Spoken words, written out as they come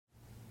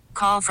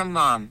call from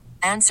mom.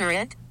 Answer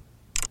it.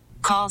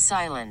 Call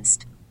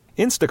silenced.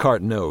 Instacart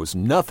knows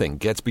nothing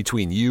gets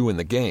between you and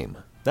the game.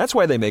 That's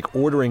why they make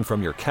ordering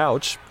from your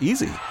couch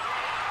easy.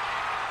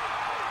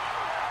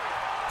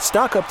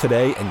 Stock up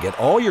today and get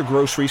all your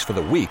groceries for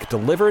the week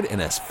delivered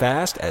in as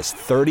fast as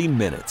 30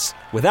 minutes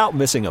without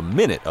missing a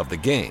minute of the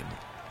game.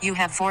 You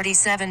have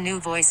 47 new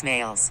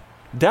voicemails.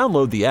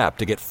 Download the app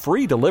to get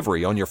free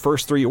delivery on your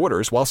first 3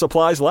 orders while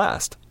supplies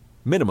last.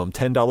 Minimum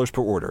 $10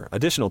 per order.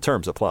 Additional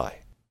terms apply.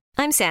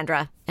 I'm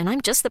Sandra, and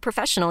I'm just the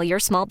professional your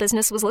small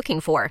business was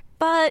looking for.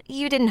 But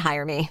you didn't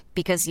hire me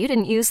because you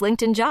didn't use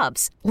LinkedIn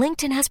Jobs.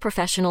 LinkedIn has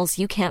professionals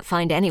you can't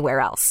find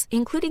anywhere else,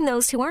 including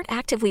those who aren't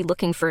actively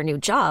looking for a new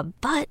job,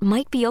 but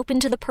might be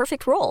open to the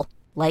perfect role,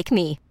 like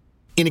me.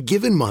 In a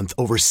given month,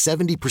 over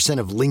 70%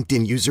 of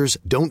LinkedIn users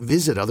don't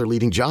visit other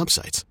leading job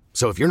sites.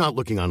 So if you're not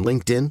looking on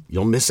LinkedIn,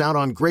 you'll miss out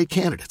on great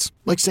candidates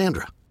like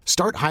Sandra.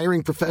 Start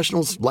hiring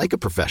professionals like a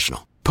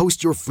professional.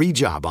 Post your free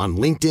job on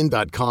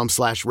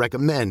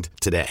linkedin.com/recommend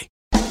today.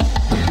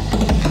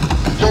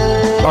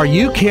 Are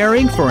you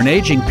caring for an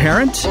aging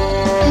parent?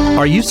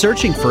 Are you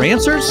searching for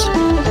answers?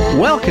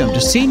 Welcome to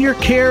Senior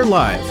Care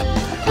Live,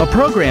 a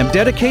program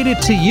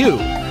dedicated to you,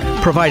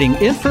 providing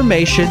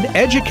information,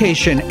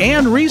 education,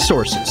 and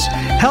resources,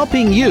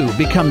 helping you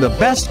become the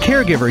best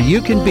caregiver you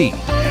can be.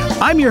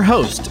 I'm your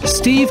host,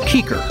 Steve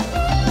Keeker.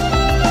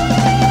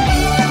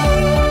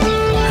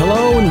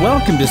 Hello and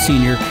welcome to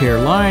Senior Care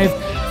Live.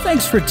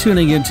 Thanks for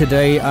tuning in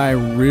today. I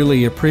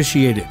really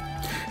appreciate it.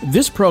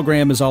 This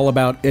program is all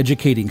about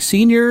educating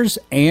seniors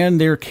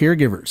and their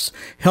caregivers,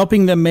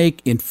 helping them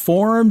make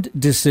informed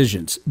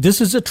decisions.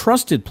 This is a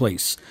trusted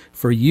place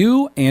for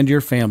you and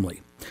your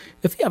family.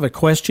 If you have a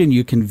question,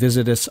 you can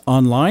visit us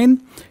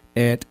online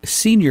at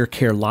Senior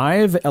Care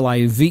Live,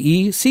 Live,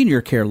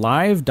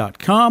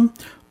 seniorcarelive.com,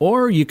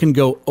 or you can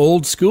go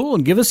old school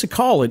and give us a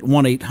call at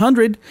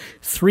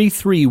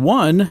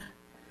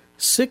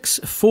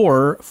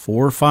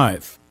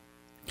 1-800-331-6445.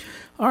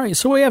 All right,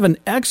 so we have an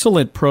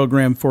excellent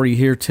program for you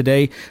here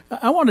today.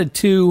 I wanted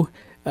to,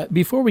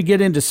 before we get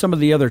into some of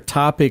the other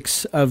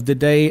topics of the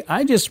day,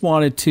 I just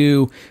wanted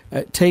to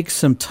take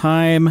some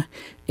time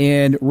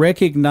and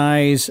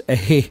recognize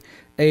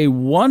a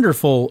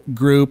wonderful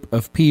group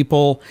of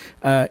people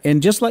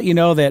and just let you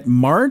know that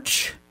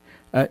March,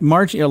 a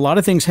lot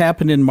of things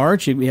happen in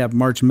March. We have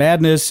March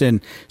Madness and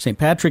St.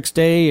 Patrick's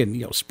Day,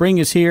 and spring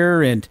is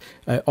here, and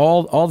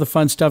all the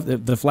fun stuff.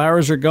 The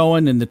flowers are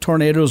going, and the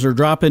tornadoes are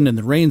dropping, and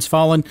the rain's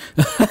falling,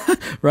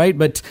 right?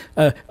 But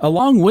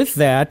along with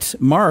that,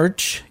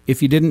 March,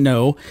 if you didn't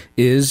know,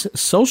 is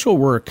Social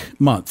Work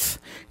Month,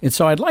 and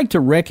so I'd like to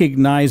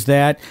recognize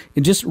that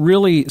and just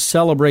really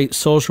celebrate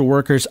social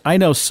workers. I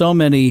know so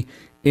many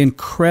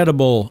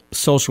incredible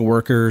social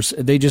workers.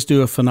 They just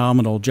do a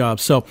phenomenal job.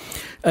 So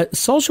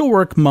Social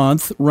Work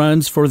Month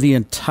runs for the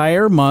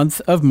entire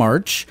month of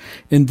March,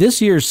 and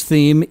this year's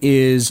theme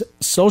is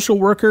Social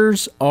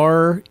Workers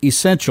Are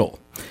Essential.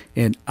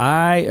 And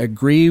I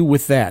agree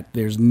with that.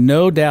 There's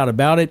no doubt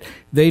about it.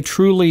 They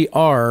truly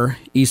are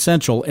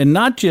essential, and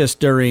not just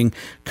during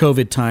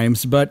COVID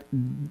times, but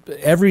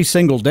every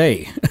single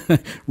day,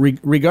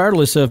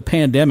 regardless of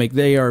pandemic,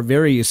 they are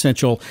very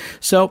essential.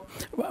 So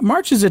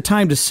March is a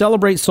time to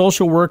celebrate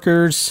social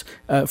workers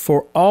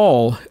for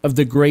all of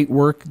the great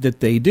work that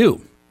they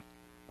do.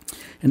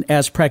 And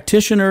as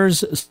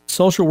practitioners,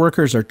 social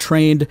workers are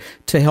trained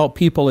to help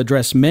people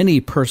address many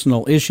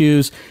personal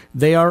issues.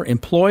 They are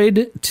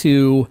employed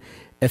to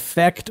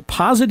effect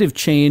positive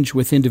change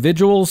with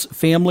individuals,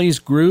 families,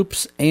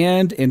 groups,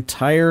 and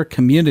entire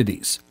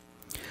communities.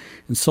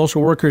 And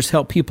social workers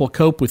help people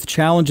cope with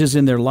challenges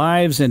in their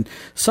lives. And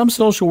some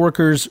social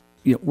workers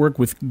work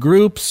with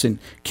groups and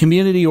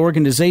community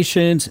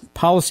organizations, and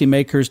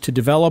policymakers to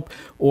develop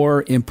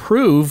or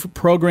improve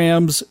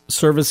programs,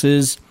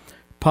 services,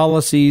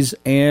 policies,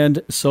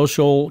 and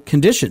social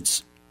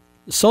conditions.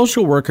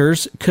 Social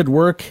workers could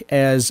work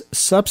as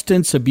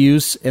substance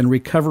abuse and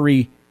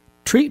recovery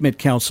treatment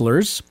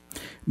counselors,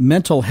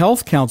 mental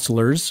health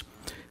counselors.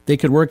 They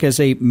could work as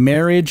a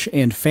marriage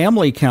and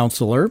family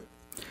counselor,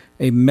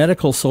 a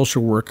medical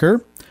social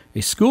worker,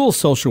 a school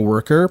social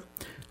worker,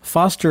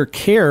 foster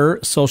care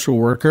social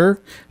worker,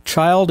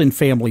 child and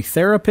family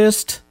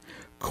therapist,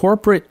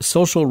 corporate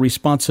social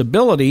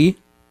responsibility,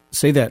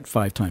 say that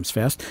 5 times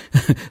fast,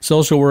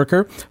 social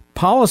worker,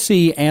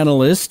 policy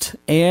analyst,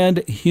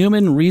 and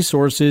human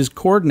resources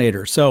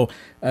coordinator. So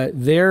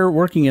they're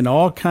working in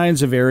all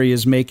kinds of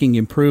areas, making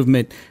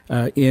improvement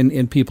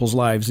in people's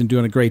lives and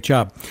doing a great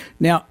job.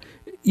 Now,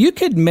 you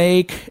could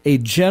make a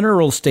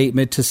general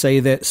statement to say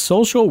that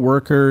social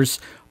workers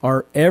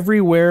are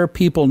everywhere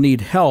people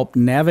need help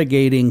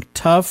navigating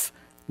tough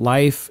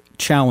life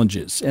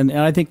challenges. And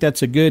I think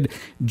that's a good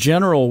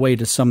general way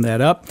to sum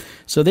that up.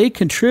 So they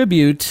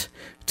contribute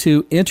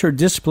to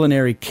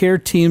interdisciplinary care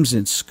teams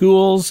in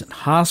schools, and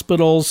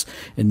hospitals,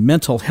 and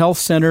mental health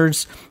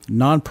centers,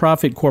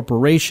 nonprofit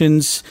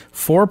corporations,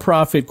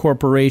 for-profit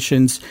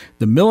corporations,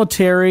 the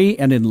military,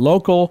 and in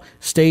local,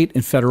 state,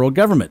 and federal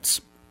governments.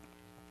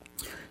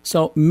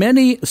 So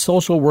many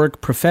social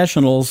work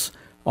professionals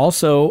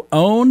also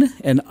own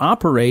and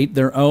operate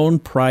their own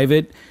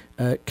private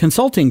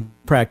consulting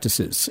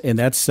practices, and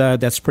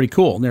that's pretty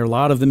cool. And there are a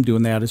lot of them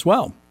doing that as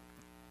well.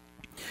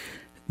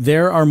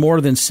 There are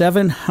more than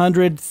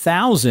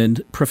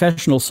 700,000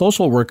 professional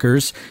social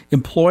workers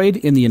employed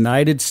in the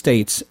United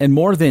States and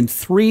more than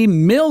 3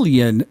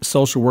 million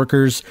social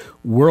workers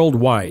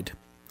worldwide.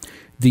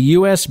 The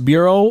U.S.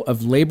 Bureau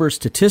of Labor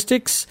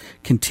Statistics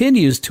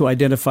continues to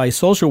identify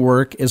social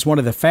work as one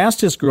of the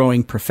fastest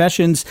growing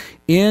professions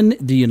in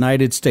the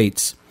United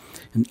States.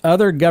 And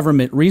other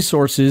government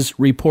resources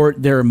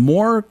report there are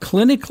more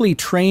clinically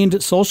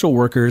trained social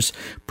workers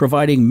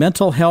providing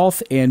mental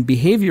health and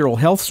behavioral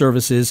health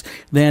services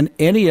than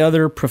any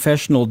other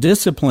professional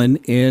discipline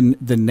in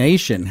the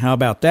nation. How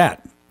about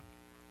that?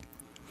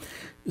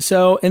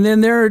 So, and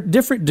then there are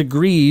different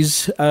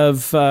degrees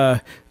of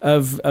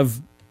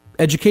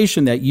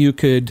education that you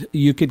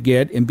could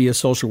get and be a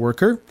social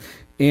worker.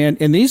 And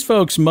these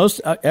folks,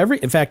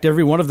 in fact,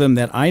 every one of them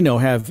that I know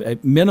have a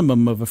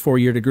minimum of a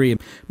 4-year degree.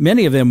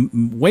 Many of them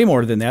way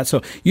more than that.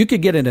 So you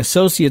could get an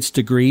associate's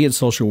degree in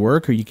social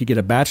work, or you could get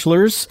a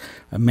bachelor's,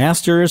 a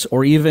master's,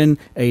 or even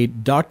a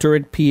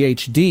doctorate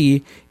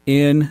PhD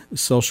in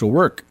social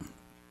work.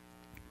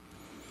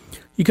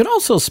 You could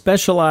also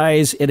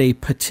specialize in a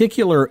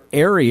particular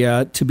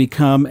area to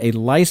become a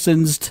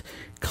licensed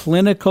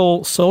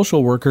clinical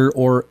social worker,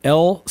 or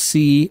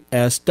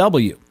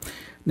LCSW.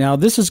 Now,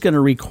 this is going to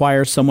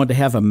require someone to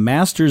have a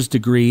master's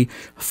degree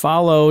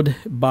followed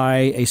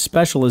by a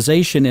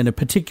specialization in a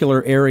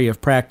particular area of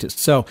practice.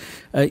 So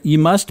you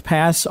must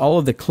pass all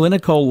of the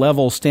clinical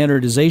level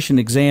standardization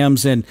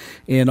exams and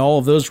all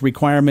of those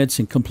requirements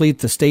and complete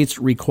the state's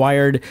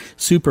required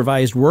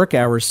supervised work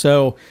hours.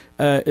 So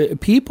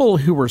people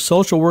who are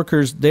social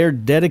workers, they're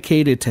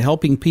dedicated to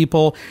helping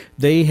people.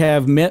 They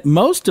have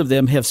most of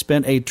them have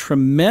spent a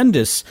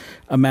tremendous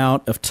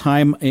amount of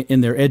time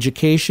in their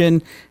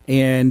education,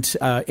 and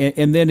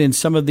then in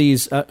some of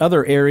these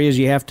other areas,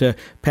 you have to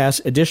pass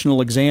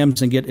additional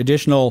exams and get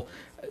additional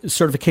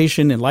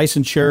certification and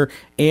licensure,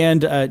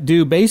 and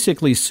do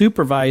basically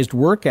supervised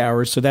work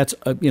hours. So that's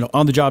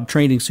on-the-job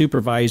training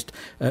supervised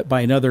by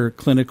another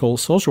clinical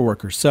social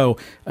worker. So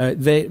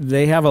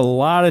they have a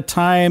lot of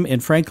time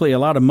and, frankly, a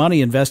lot of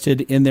money invested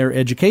in their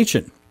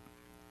education.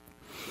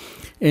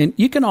 And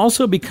you can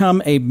also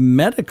become a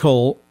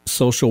medical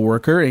social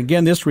worker.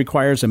 Again, this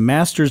requires a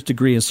master's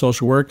degree in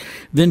social work,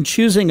 then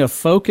choosing a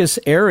focus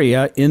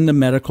area in the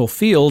medical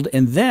field,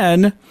 and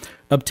then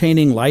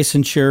obtaining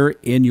licensure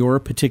in your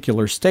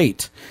particular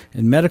state.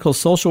 And medical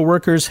social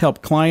workers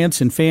help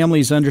clients and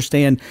families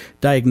understand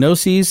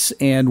diagnoses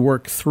and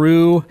work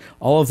through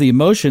all of the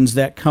emotions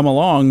that come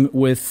along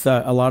with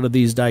a lot of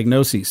these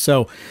diagnoses.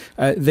 So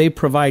they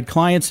provide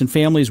clients and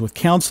families with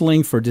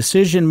counseling for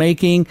decision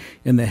making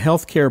in the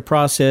healthcare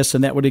process,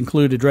 and that would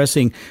include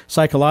addressing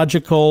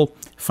psychological,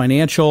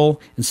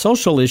 financial, and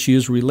social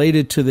issues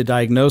related to the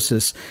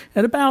diagnosis.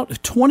 And about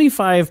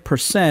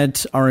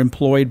 25% are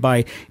employed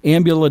by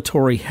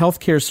ambulatory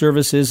healthcare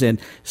services and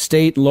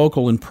state,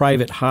 local, and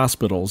private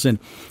hospitals. And,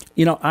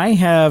 I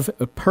have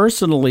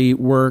personally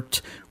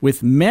worked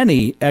with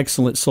many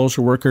excellent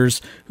social workers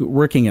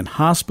working in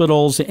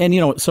hospitals.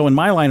 And, so in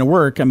my line of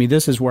work,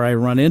 this is where I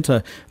run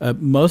into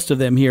most of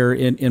them here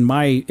in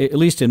my, at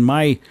least in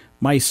my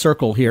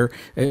circle here,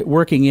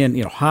 working in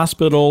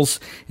hospitals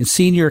and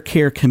senior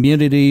care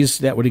communities.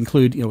 That would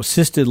include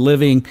assisted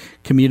living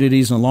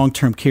communities and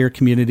long-term care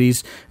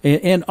communities,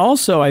 and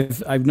also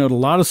I've known a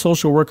lot of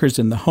social workers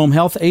in the home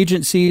health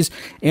agencies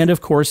and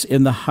of course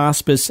in the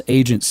hospice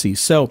agencies.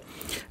 So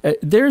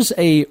there's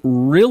a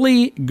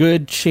really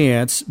good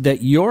chance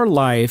that your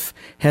life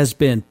has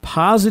been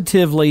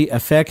positively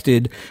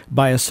affected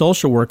by a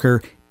social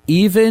worker,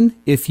 even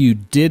if you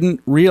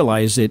didn't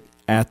realize it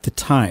at the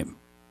time.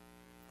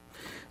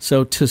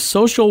 So to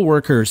social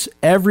workers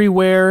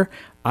everywhere,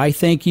 I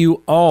thank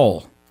you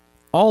all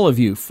of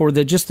you, for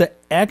the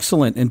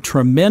excellent and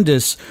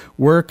tremendous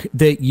work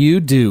that you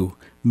do.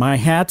 My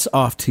hat's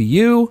off to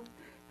you.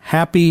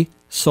 Happy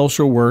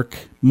Social Work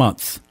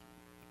Month.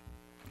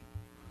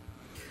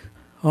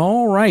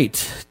 All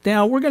right.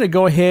 Now we're going to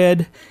go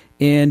ahead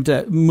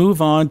and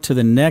move on to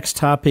the next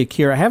topic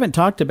here. I haven't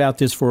talked about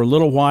this for a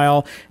little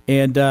while,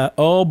 and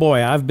oh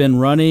boy, I've been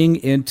running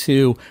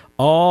into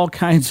all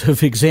kinds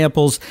of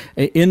examples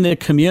in the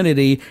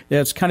community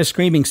that's kind of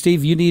screaming,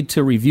 Steve, you need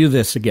to review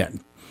this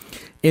again.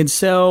 And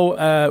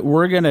so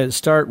we're going to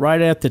start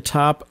right at the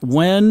top.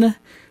 When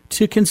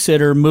to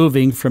consider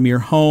moving from your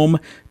home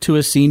to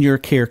a senior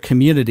care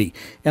community.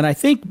 And I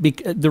think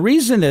the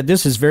reason that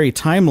this is very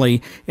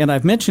timely, and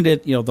I've mentioned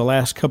it, the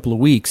last couple of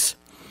weeks,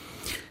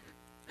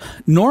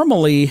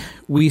 normally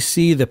we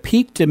see the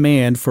peak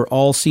demand for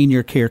all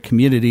senior care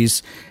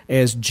communities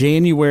as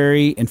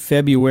January and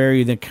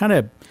February, then kind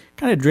of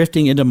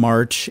drifting into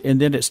March, and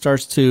then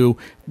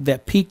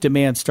that peak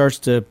demand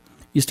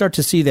you start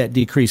to see that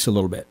decrease a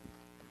little bit.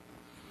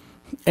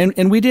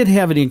 And we did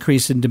have an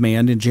increase in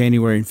demand in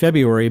January and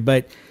February,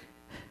 but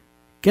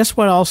guess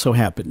what also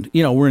happened?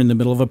 We're in the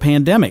middle of a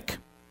pandemic.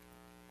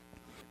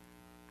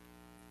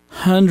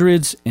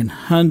 hundreds and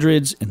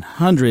hundreds and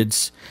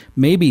hundreds,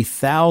 maybe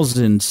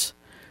thousands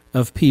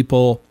of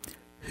people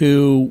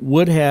who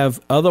would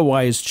have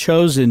otherwise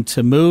chosen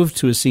to move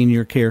to a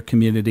senior care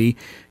community.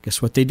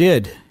 Guess what they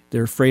did?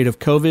 They're afraid of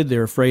COVID.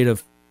 They're afraid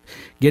of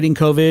getting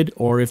COVID,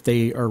 or if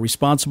they are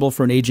responsible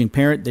for an aging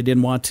parent, they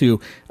didn't want to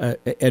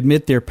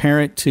admit their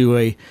parent to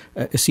a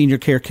senior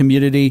care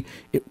community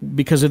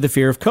because of the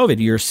fear of COVID.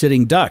 You're a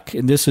sitting duck,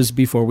 and this is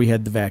before we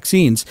had the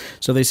vaccines.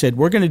 So they said,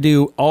 we're going to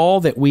do all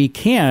that we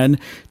can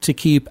to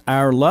keep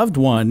our loved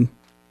one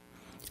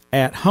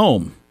at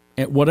home.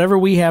 At whatever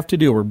we have to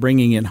do. We're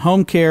bringing in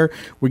home care.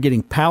 We're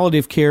getting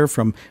palliative care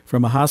from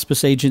a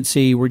hospice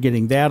agency. We're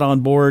getting that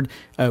on board.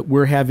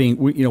 We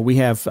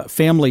have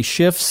family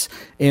shifts,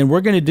 and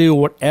we're going to do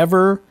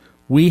whatever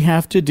we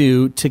have to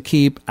do to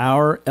keep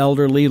our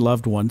elderly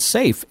loved ones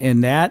safe.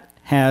 And that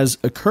has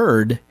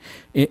occurred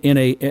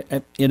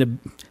that's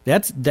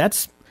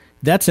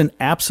an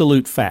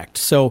absolute fact.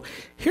 So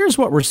here's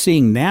what we're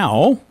seeing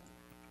now.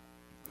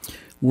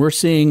 We're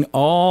seeing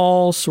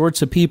all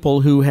sorts of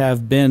people who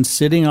have been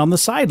sitting on the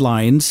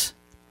sidelines,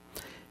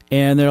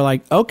 and they're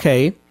like,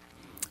 okay,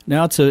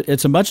 now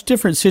it's a much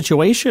different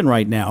situation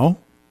right now.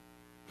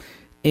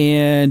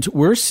 And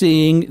we're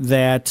seeing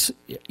that,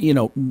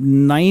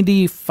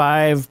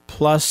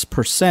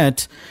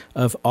 95+%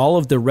 of all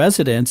of the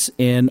residents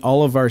in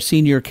all of our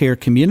senior care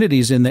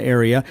communities in the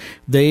area,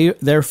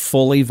 they're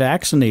fully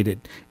vaccinated.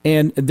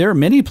 And there are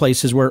many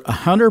places where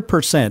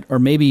 100% or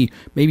maybe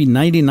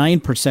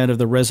 99% of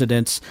the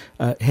residents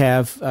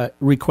have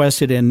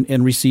requested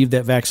and received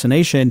that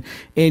vaccination.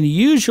 And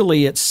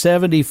usually it's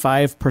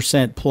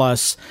 75%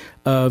 plus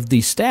of the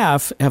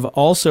staff have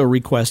also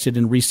requested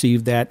and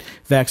received that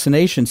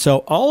vaccination. So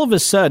all of a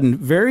sudden,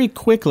 very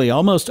quickly,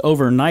 almost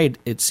overnight,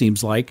 it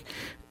seems like,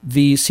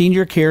 the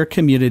senior care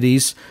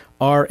communities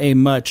are a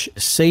much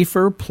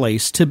safer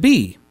place to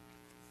be.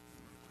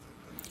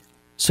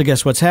 So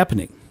guess what's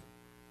happening?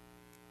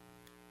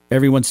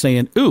 Everyone's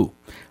saying, ooh,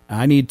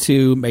 I need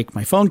to make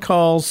my phone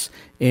calls,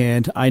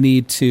 and I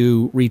need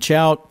to reach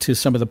out to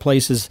some of the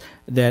places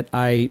that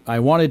I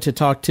wanted to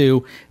talk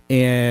to,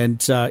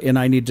 and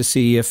I need to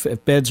see if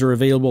beds are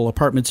available,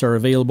 apartments are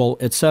available,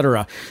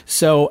 etc.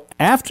 So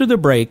after the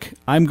break,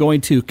 I'm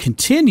going to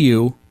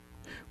continue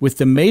with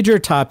the major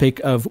topic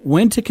of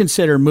when to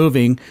consider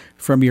moving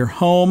from your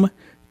home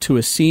to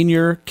a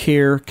senior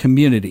care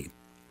community.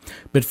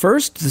 But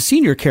first, the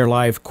Senior Care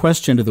Live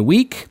question of the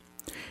week.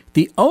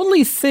 The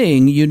only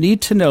thing you need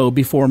to know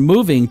before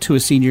moving to a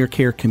senior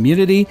care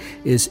community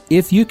is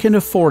if you can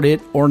afford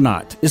it or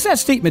not. Is that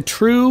statement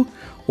true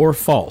or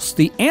false?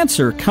 The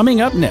answer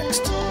coming up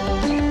next.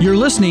 You're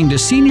listening to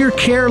Senior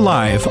Care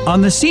Live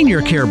on the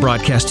Senior Care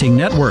Broadcasting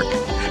Network.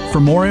 For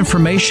more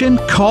information,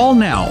 call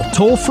now,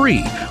 toll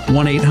free,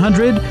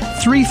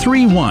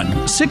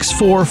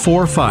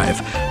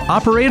 1-800-331-6445.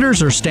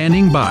 Operators are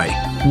standing by,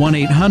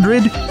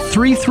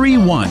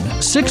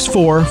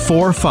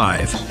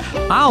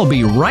 1-800-331-6445. I'll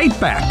be right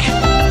back.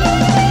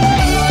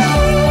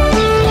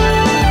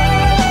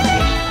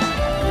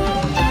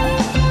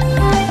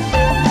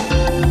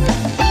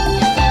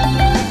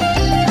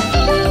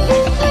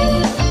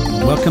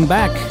 Welcome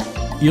back.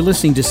 You're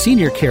listening to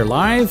Senior Care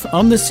Live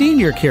on the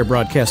Senior Care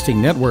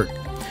Broadcasting Network.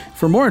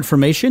 For more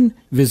information,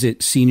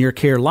 visit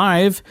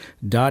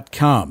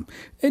seniorcarelive.com.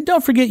 And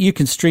don't forget you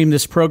can stream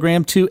this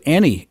program to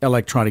any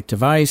electronic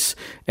device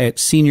at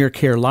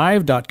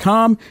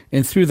seniorcarelive.com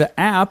and through the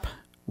app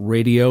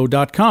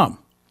radio.com.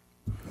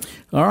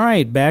 All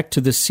right, back to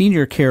the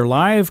Senior Care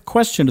Live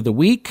question of the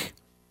week.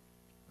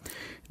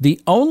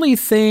 The only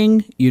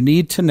thing you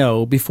need to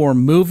know before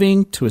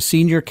moving to a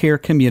senior care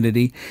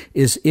community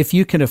is if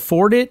you can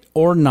afford it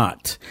or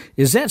not.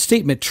 Is that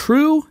statement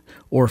true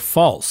or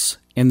false?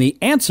 And the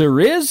answer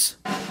is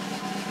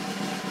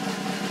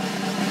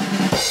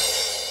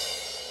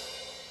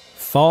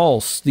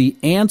false. The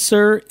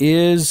answer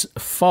is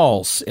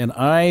false, and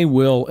I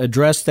will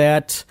address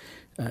that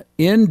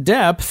in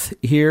depth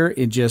here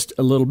in just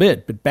a little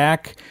bit. But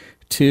back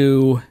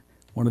to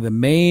one of the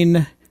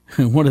main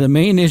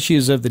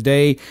issues of the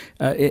day,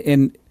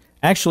 and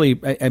actually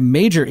a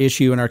major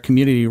issue in our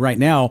community right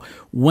now,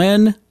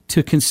 when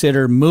to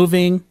consider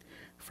moving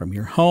from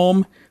your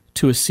home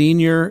to a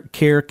senior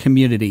care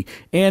community.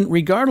 And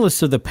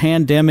regardless of the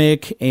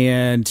pandemic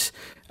and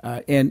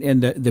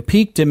the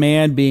peak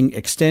demand being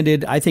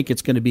extended, I think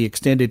it's going to be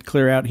extended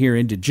clear out here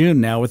into June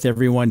now, with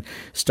everyone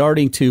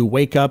starting to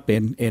wake up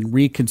and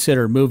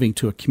reconsider moving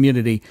to a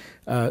community.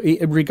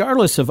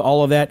 Regardless of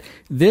all of that,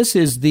 this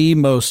is the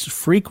most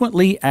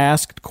frequently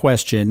asked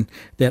question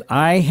that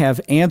I have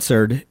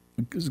answered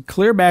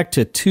clear back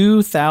to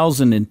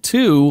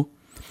 2002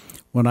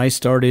 when I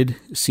started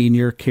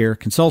senior care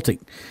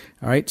consulting.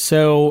 All right,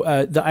 so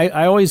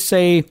I always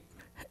say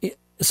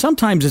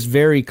sometimes it's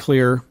very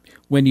clear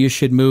when you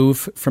should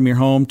move from your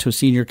home to a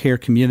senior care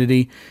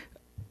community.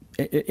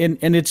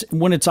 And it's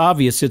when it's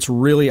obvious, it's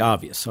really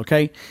obvious,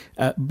 okay?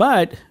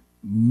 But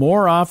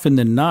more often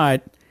than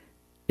not,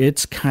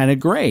 it's kind of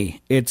gray.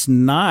 It's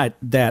not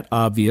that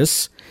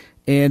obvious.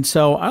 And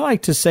so I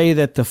like to say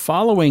that the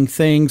following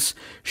things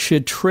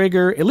should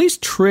at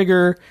least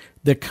trigger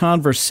the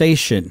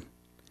conversation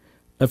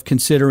of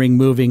considering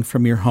moving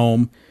from your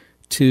home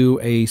to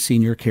a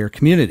senior care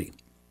community.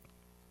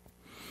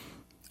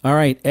 All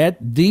right, at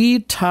the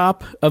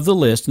top of the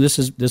list, this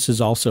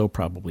is also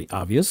probably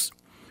obvious,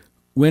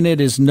 when it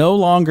is no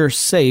longer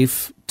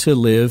safe to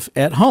live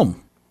at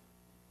home.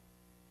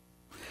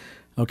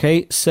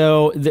 Okay,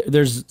 so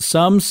there's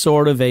some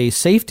sort of a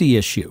safety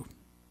issue.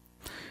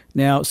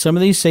 Now, some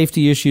of these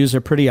safety issues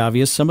are pretty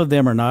obvious. Some of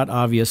them are not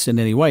obvious in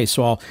any way.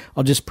 So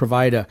I'll just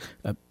provide a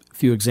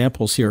few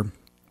examples here.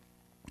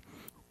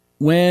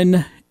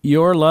 When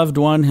your loved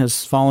one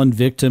has fallen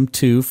victim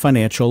to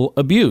financial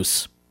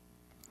abuse.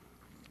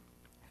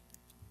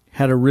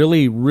 Had a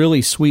really,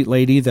 really sweet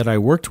lady that I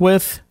worked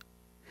with.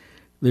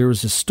 There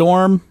was a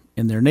storm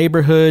in their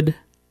neighborhood,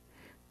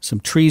 some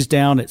trees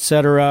down,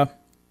 etc.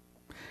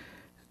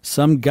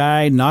 Some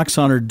guy knocks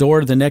on her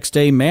door the next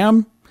day.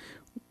 Ma'am,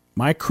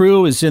 my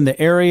crew is in the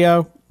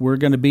area. We're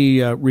going to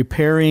be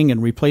repairing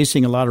and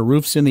replacing a lot of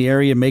roofs in the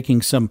area,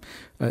 making some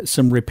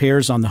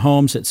repairs on the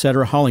homes,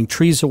 etc., hauling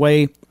trees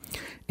away.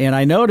 And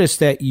I noticed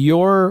that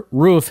your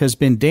roof has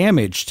been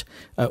damaged.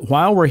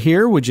 While we're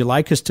here, would you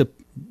like us to?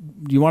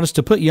 You want us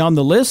to put you on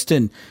the list,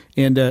 and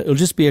it'll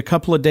just be a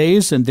couple of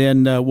days, and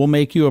then we'll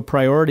make you a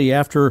priority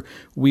after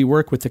we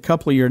work with a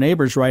couple of your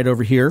neighbors right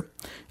over here.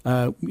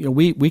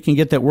 We can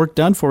get that work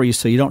done for you,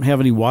 so you don't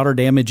have any water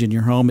damage in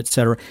your home,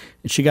 etc.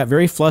 And she got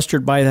very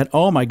flustered by that.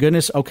 Oh my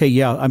goodness! Okay,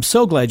 yeah, I'm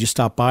so glad you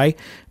stopped by.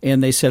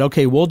 And they said,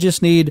 okay, we'll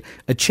just need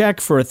a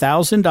check for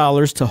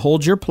 $1,000 to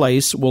hold your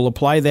place. We'll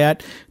apply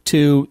that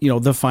to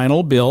the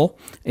final bill,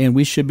 and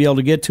we should be able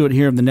to get to it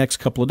here in the next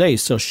couple of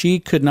days. So she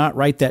could not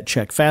write that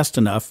check fast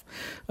enough.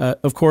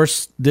 Of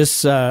course,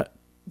 this.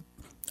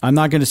 I'm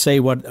not going to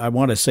say what I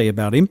want to say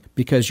about him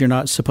because you're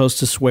not supposed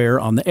to swear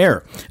on the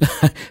air.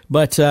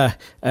 But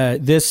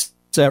this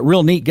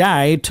real neat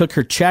guy took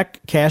her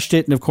check, cashed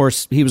it, and of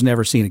course, he was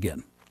never seen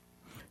again.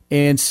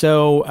 And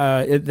so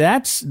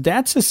that's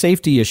a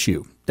safety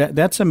issue.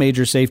 That's a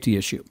major safety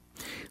issue.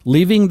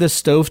 Leaving the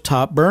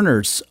stovetop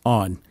burners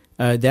on,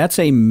 that's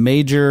a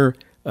major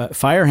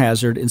fire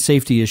hazard and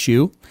safety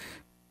issue.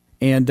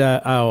 And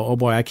oh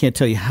boy, I can't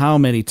tell you how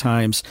many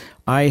times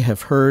I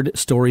have heard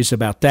stories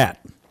about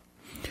that.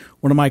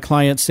 One of my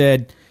clients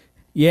said,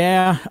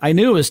 yeah, I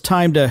knew it was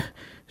time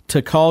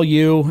to call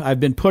you. I've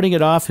been putting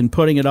it off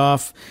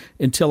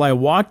until I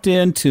walked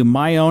into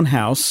my own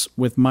house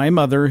with my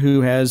mother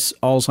who has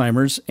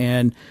Alzheimer's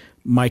and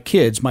my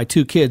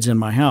two kids in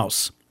my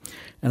house.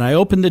 And I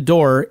opened the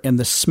door and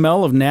the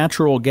smell of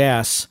natural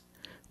gas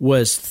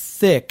was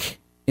thick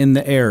in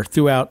the air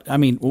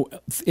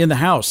in the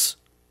house.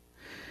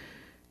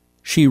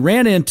 She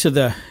ran into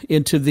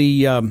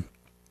the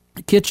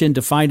kitchen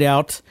to find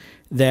out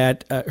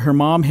that her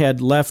mom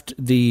had left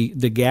the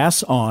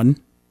gas on,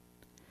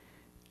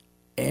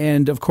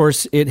 and of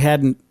course it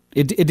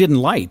didn't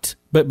light,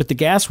 but the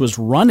gas was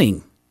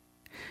running,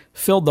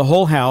 filled the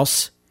whole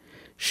house.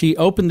 She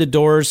opened the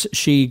doors,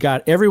 she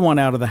got everyone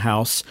out of the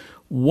house.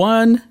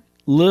 One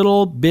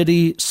little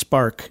bitty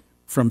spark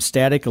from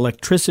static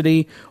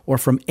electricity or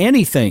from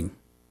anything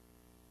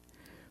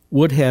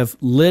would have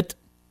lit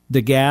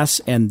the gas,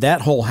 and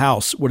that whole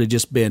house would have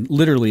just been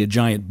literally a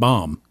giant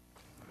bomb.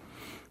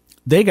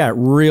 They got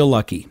real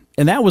lucky,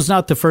 and that was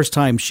not the first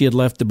time she had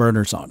left the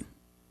burners on.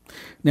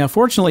 Now,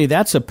 fortunately,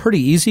 that's a pretty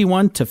easy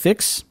one to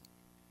fix.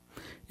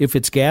 If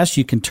it's gas,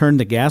 you can turn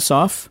the gas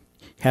off,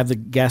 have the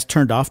gas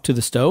turned off to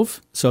the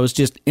stove, so it's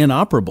just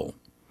inoperable.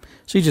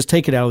 So you just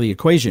take it out of the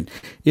equation.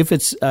 If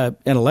it's an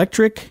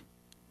electric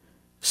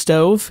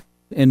stove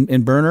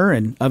and burner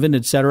and oven,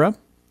 etc.,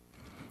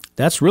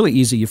 that's really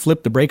easy. You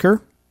flip the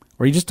breaker,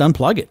 or you just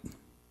unplug it.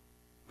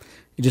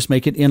 You just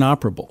make it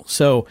inoperable.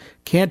 So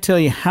can't tell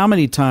you how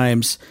many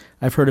times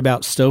I've heard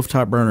about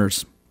stovetop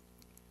burners.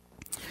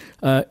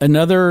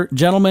 Another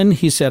gentleman,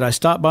 he said, I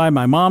stopped by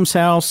my mom's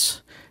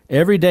house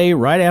every day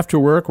right after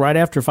work, right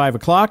after 5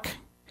 o'clock,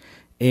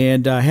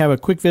 and have a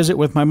quick visit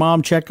with my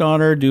mom, check on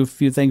her, do a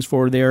few things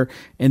for her there,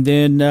 and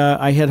then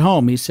I head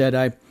home. He said,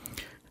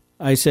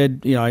 I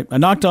said, I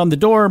knocked on the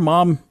door.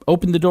 Mom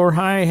opened the door.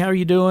 Hi, how are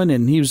you doing?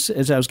 And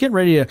as I was getting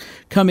ready to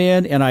come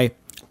in, and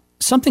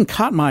something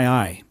caught my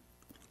eye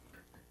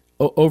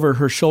over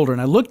her shoulder, and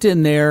I looked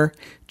in there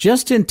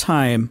just in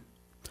time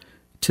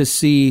to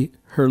see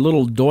her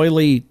little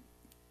doily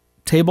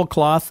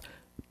tablecloth,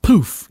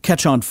 poof,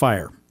 catch on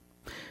fire.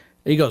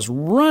 He goes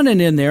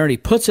running in there, and he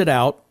puts it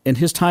out, and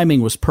his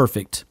timing was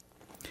perfect.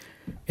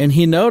 And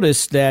he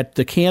noticed that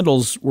the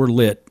candles were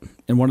lit,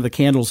 and one of the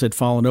candles had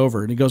fallen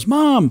over. And he goes,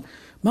 Mom,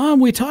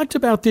 we talked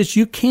about this.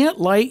 You can't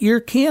light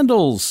your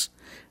candles.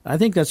 I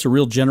think that's a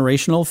real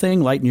generational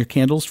thing, lighting your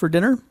candles for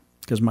dinner,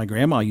 because my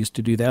grandma used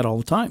to do that all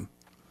the time.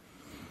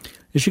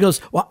 And she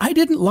goes, well, I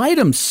didn't light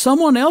them.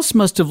 Someone else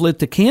must have lit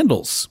the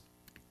candles.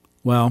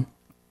 Well,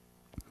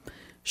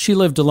 she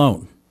lived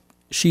alone.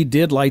 She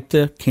did light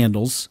the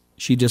candles.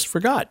 She just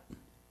forgot.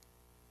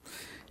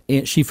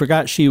 And she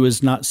forgot she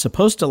was not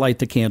supposed to light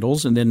the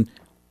candles. And then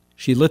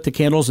She lit the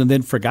candles and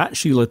then forgot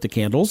she lit the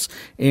candles,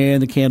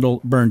 and the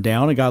candle burned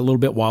down and got a little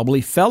bit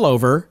wobbly, fell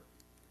over,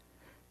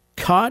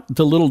 caught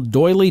the little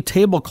doily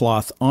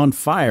tablecloth on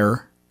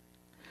fire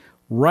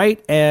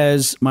right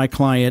as my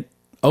client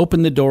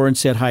opened the door and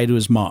said hi to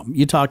his mom.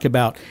 You talk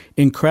about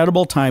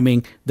incredible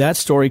timing. That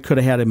story could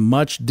have had a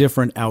much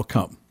different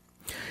outcome.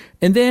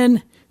 And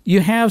then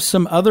you have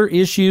some other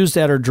issues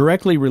that are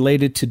directly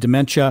related to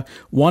dementia,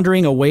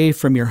 wandering away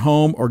from your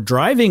home or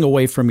driving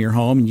away from your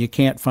home and you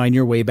can't find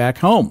your way back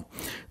home.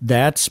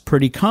 That's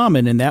pretty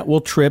common, and that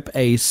will trip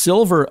a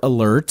silver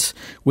alert.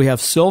 We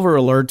have silver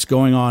alerts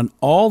going on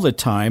all the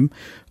time.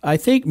 I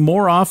think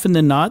more often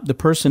than not, the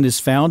person is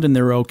found and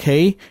they're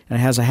okay and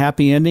it has a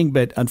happy ending,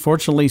 but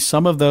unfortunately,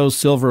 some of those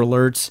silver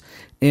alerts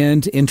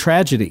end in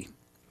tragedy.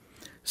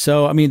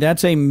 So, I mean,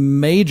 that's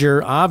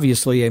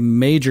obviously a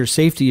major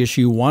safety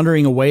issue.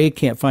 Wandering away,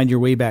 can't find your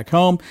way back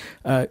home,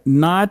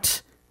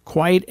 not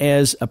quite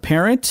as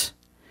apparent,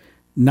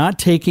 not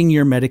taking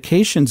your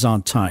medications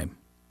on time,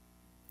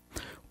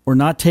 or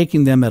not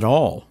taking them at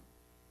all,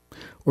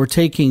 or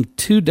taking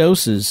 2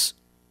 doses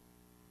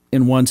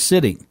in one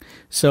sitting.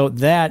 So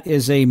that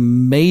is a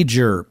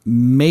major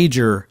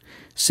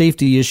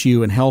safety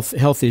issue and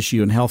health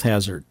issue and health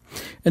hazard.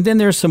 And then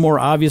there's some more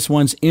obvious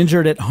ones: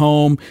 injured at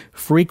home,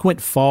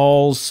 frequent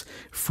falls,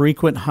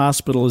 frequent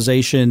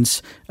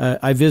hospitalizations.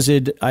 I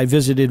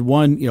visited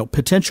one,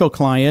 potential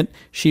client.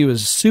 She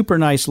was a super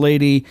nice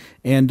lady,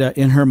 and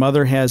her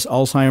mother has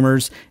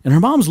Alzheimer's, and her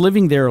mom's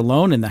living there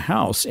alone in the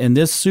house. And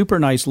this super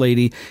nice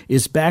lady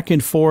is back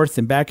and forth,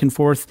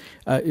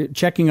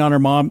 checking on her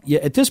mom.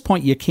 At this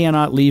point, you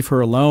cannot leave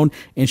her alone,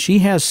 and she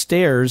has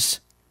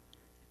stairs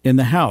in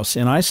the house,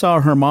 and I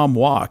saw her mom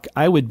walk.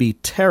 I would be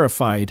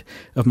terrified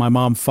of my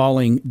mom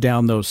falling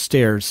down those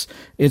stairs.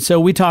 And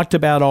so we talked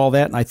about all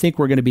that, and I think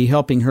we're going to be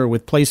helping her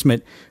with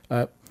placement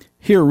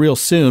here real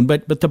soon.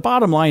 But the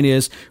bottom line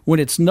is, when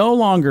it's no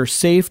longer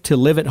safe to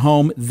live at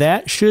home,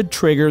 that should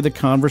trigger the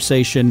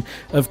conversation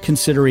of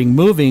considering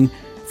moving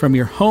from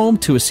your home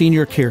to a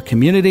senior care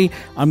community.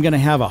 I'm going to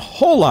have a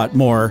whole lot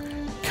more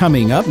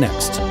coming up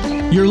next.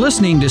 You're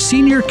listening to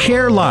Senior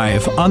Care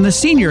Live on the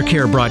Senior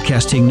Care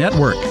Broadcasting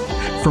Network.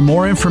 For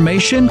more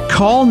information,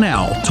 call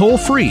now, toll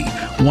free,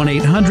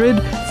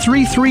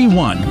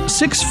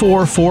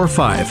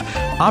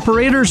 1-800-331-6445.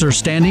 Operators are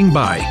standing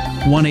by,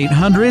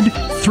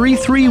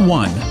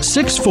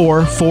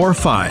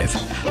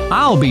 1-800-331-6445.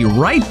 I'll be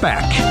right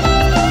back.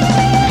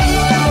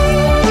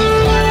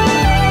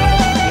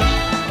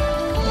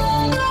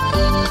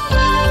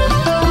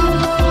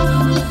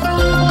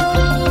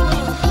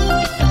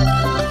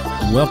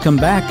 Welcome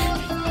back.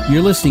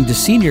 You're listening to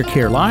Senior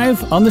Care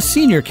Live on the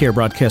Senior Care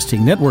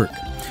Broadcasting Network.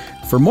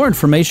 For more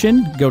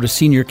information, go to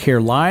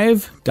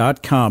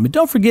seniorcarelive.com. And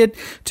don't forget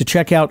to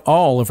check out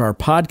all of our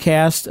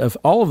podcasts of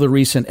all of the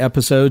recent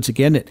episodes,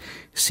 again, at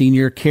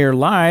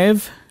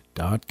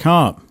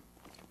seniorcarelive.com.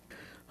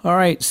 All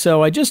right,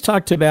 so I just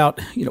talked about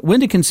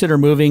when to consider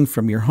moving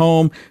from your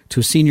home to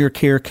a senior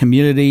care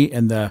community,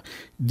 and the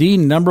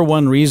number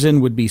one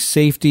reason would be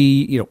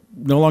safety.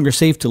 No longer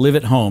safe to live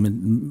at home,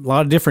 and a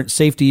lot of different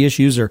safety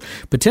issues or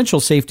potential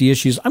safety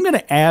issues. I'm going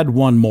to add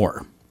one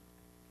more.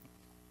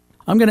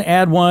 I'm going to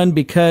add one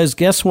because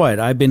guess what?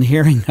 I've been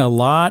hearing a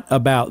lot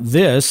about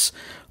this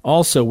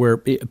also, where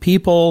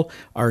people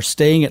are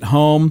staying at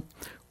home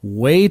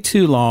way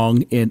too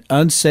long in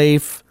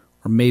unsafe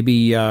or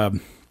maybe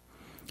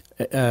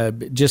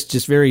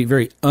just very,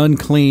 very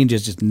unclean,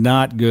 just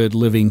not good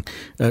living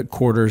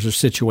quarters or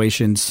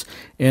situations,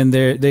 and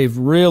they've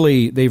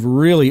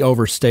really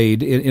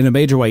overstayed in a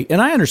major way.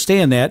 And I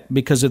understand that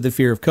because of the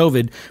fear of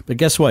COVID. But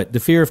guess what? The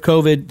fear of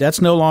COVID, that's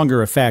no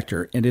longer a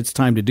factor, and it's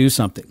time to do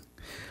something.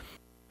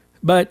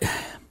 But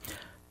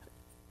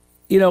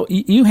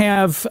you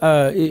have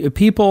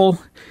people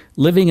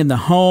living in the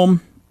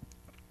home,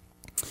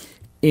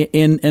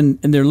 and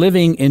they're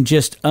living in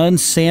just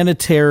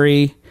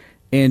unsanitary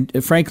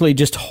and frankly,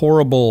 just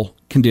horrible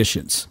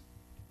conditions.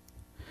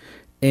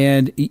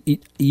 And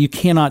you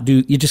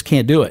just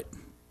can't do it.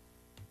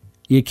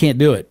 You can't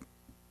do it.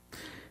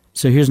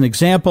 So here's an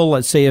example.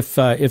 Let's say if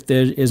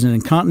there is an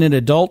incontinent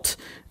adult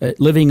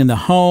living in the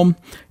home,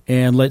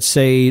 and let's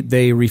say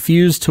they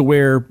refuse to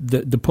wear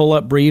the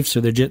pull-up briefs,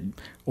 or they're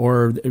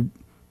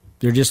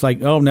just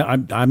like, oh no,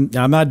 I'm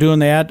not doing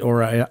that,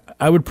 or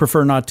I would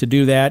prefer not to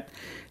do that,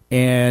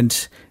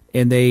 and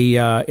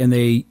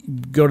they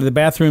go to the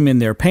bathroom in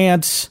their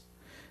pants,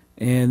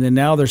 and then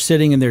now they're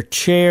sitting in their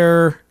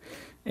chair,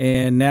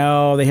 and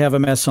now they have a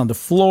mess on the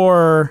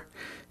floor,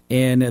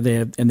 and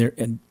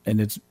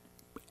it's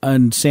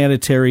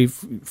unsanitary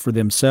for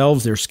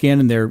themselves, their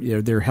skin, and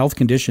their health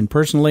condition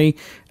personally.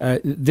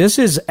 This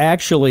is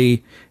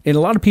actually, and a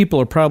lot of people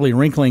are probably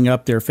wrinkling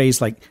up their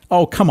face like,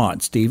 oh, come on,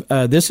 Steve.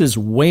 This is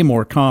way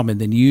more common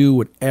than you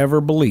would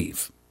ever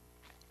believe.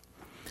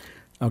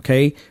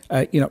 Okay,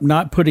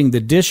 not putting the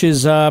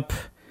dishes up,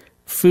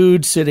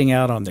 food sitting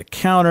out on the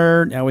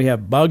counter. Now we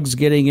have bugs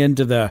getting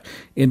into the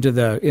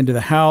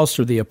house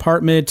or the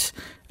apartment.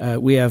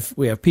 We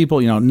have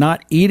people,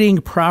 not eating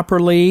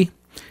properly.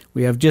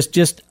 We have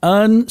just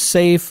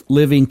unsafe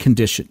living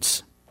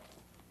conditions.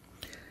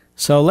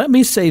 So let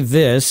me say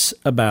this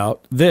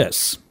about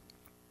this.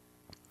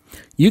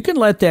 You can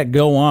let that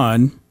go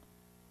on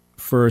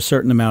for a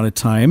certain amount of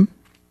time.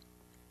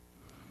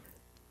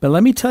 But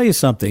let me tell you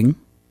something.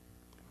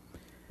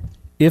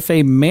 If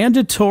a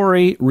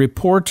mandatory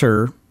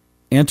reporter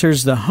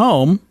enters the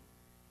home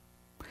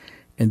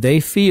and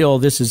they feel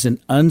this is an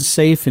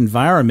unsafe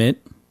environment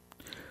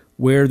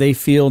where they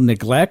feel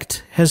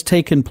neglect has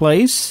taken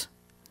place,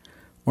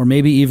 or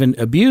maybe even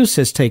abuse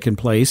has taken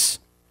place,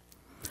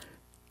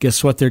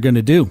 guess what they're going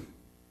to do?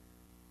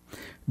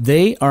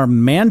 They are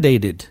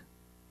mandated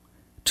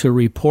to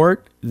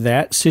report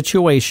that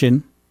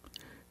situation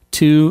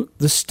to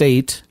the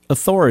state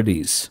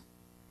authorities.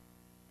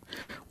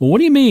 Well, what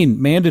do you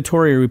mean,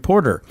 mandatory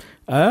reporter?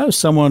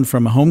 Someone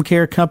from a home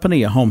care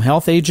company, a home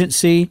health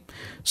agency,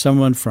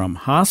 someone from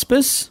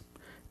hospice,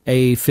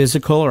 a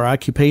physical or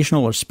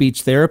occupational or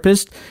speech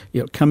therapist,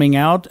 coming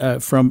out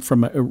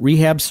from a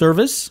rehab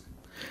service,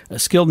 a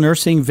skilled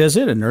nursing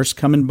visit, a nurse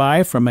coming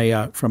by from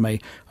a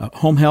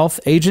home health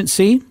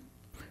agency.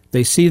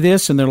 They see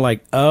this and they're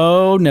like,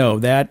 oh no,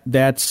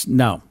 that's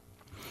no.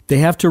 They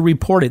have to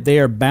report it. They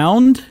are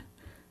bound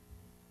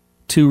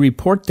to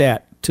report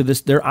that to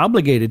this. They're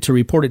obligated to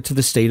report it to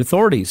the state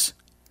authorities.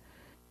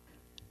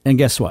 And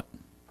guess what?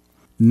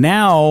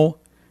 Now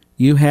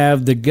you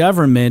have the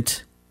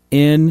government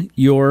in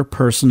your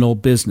personal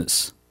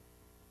business.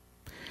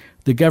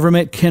 The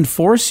government can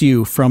force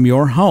you from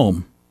your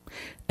home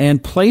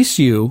and place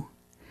you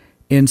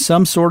in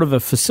some sort of a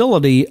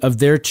facility of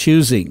their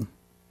choosing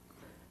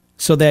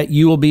so that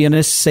you will be in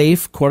a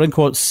safe, quote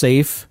unquote,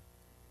 safe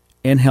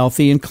and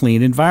healthy and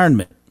clean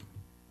environment.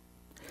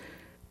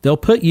 They'll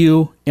put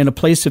you in a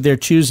place of their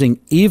choosing,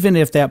 even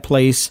if that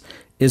place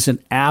is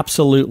an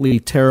absolutely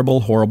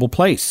terrible, horrible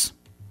place.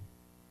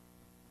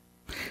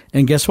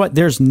 And guess what?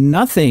 There's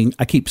nothing.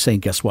 I keep saying,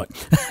 guess what?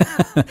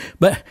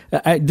 But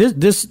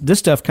this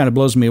stuff kind of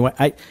blows me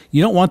away.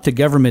 You don't want the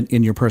government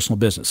in your personal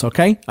business,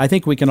 okay? I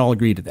think we can all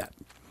agree to that.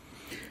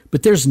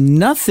 But there's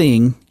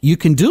nothing you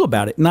can do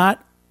about it.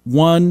 Not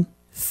one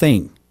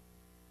thing.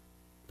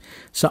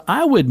 So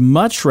I would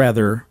much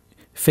rather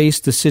face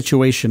the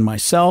situation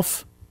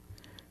myself,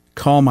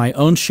 call my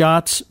own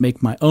shots,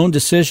 make my own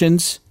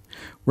decisions,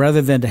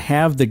 rather than to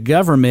have the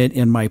government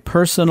in my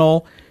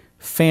personal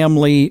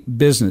family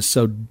business.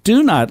 So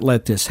do not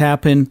let this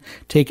happen.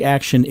 Take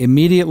action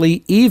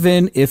immediately,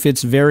 even if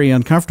it's very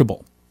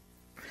uncomfortable.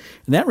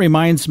 And that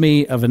reminds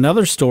me of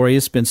another story.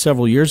 It's been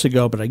several years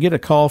ago, but I get a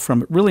call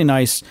from a really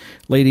nice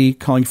lady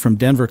calling from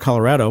Denver,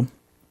 Colorado.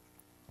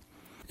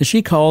 And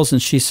she calls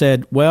and she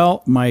said,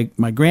 well, my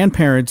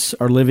grandparents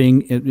are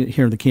living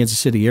here in the Kansas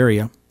City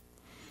area.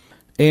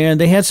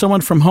 And they had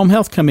someone from home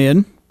health come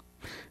in.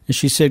 And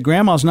she said,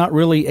 Grandma's not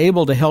really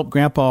able to help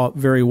Grandpa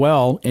very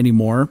well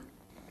anymore.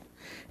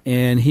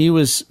 And he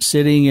was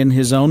sitting in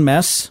his own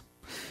mess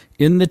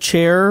in the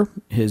chair.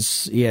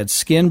 He had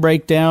skin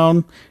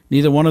breakdown.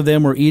 Neither one of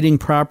them were eating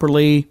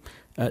properly.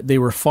 They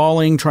were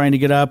falling, trying to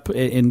get up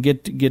and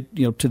get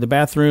to the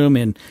bathroom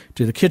and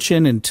to the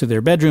kitchen and to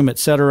their bedroom,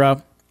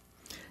 etc.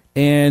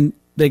 And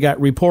they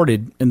got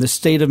reported. And the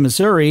state of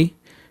Missouri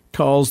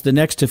calls the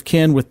next of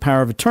kin with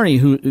power of attorney,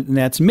 and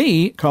that's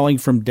me, calling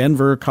from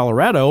Denver,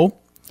 Colorado,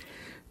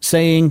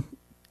 saying,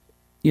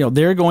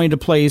 they're going to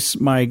place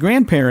my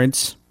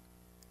grandparents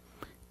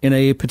in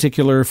a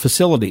particular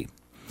facility.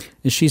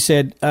 And she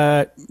said,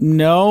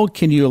 no,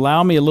 can you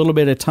allow me a little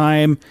bit of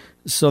time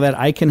so that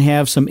I can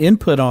have some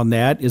input on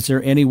that? Is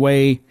there any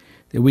way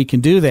that we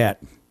can do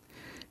that?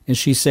 And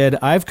she said,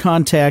 I've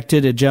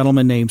contacted a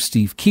gentleman named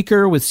Steve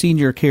Keeker with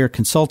Senior Care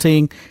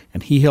Consulting,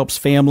 and he helps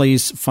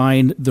families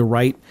find the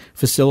right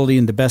facility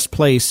and the best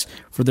place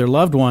for their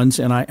loved ones.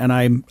 And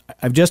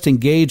I've just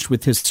engaged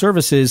with his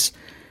services.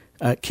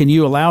 Can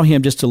you allow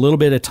him just a little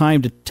bit of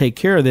time to take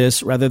care of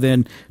this rather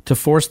than to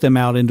force them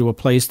out into a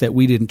place that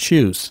we didn't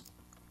choose?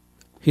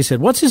 He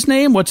said, what's his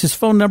name? What's his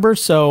phone number?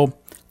 So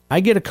I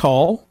get a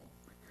call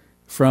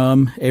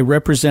from a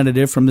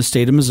representative from the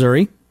state of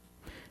Missouri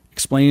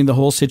explaining the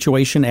whole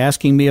situation,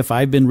 asking me if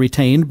I've been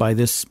retained by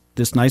this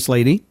nice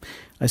lady.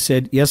 I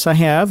said, yes, I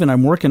have, and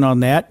I'm working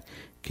on that.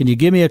 Can you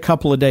give me a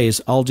couple of days?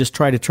 I'll just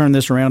try to turn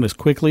this around as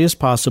quickly as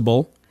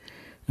possible.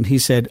 And he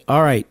said,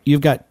 all right,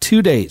 you've got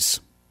 2 days.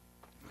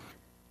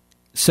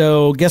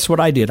 So guess what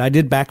I did? I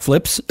did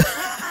backflips.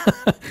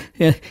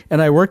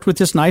 And I worked with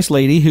this nice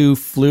lady who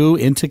flew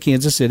into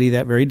Kansas City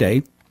that very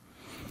day.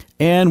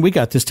 And we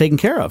got this taken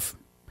care of.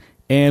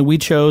 And we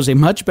chose a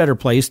much better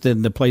place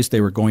than the place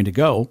they were going to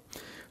go.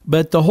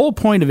 But the whole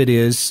point of it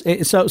is,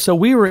 so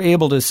we were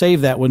able to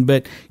save that one.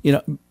 But,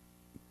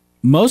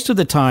 most of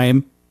the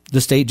time,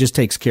 the state just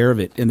takes care of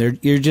it, and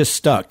you're just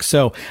stuck.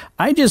 So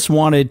I just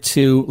wanted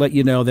to let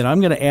you know that I'm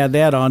going to add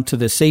that on to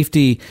the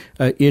safety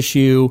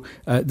issue,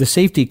 the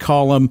safety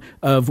column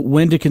of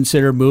when to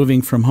consider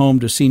moving from home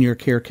to senior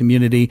care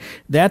community.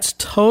 That's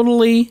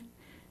totally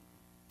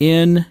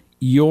in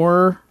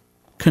your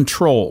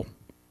control.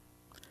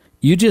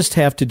 You just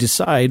have to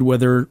decide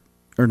whether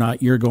or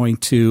not you're going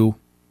to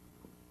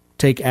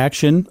take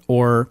action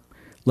or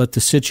let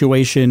the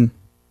situation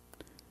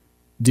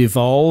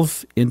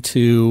devolve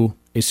into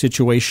a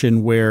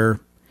situation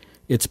where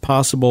it's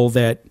possible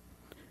that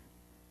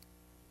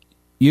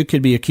you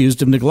could be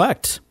accused of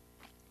neglect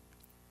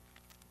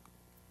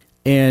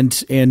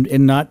and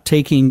not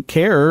taking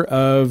care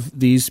of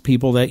these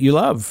people that you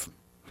love.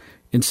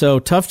 And so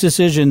tough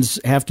decisions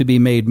have to be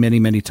made many,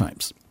 many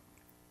times.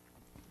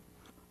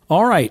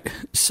 All right,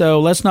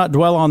 so let's not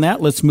dwell on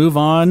that. Let's move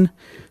on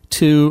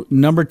to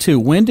number 2,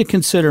 when to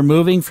consider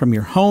moving from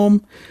your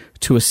home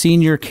to a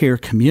senior care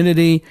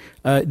community.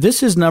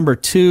 This is number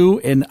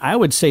 2, and I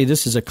would say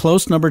this is a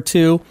close number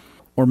 2,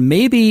 or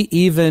maybe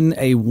even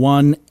a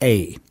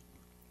 1A.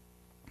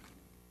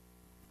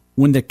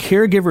 When the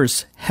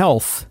caregiver's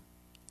health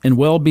and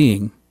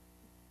well-being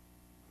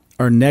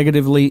are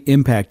negatively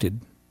impacted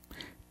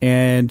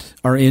and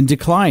are in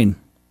decline.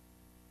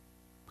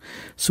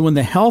 So when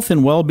the health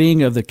and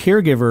well-being of the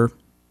caregiver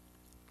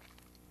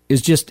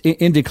is just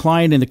in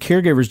decline and the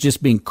caregiver is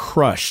just being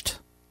crushed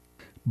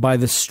by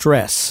the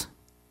stress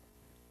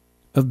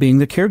of being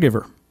the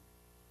caregiver.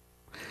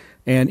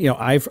 And,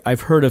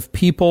 I've heard of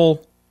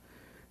people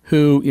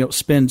who,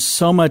 spend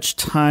so much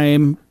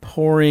time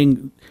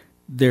pouring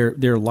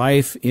their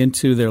life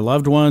into their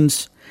loved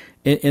ones.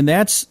 And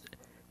that's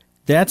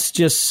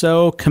just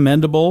so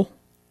commendable.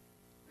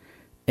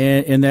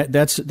 And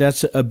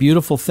that's a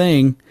beautiful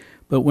thing.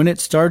 But when it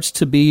starts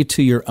to be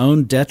to your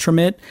own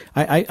detriment,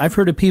 I've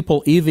heard of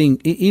people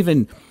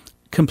even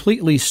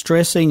completely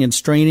stressing and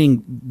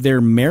straining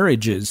their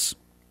marriages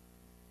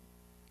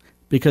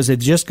because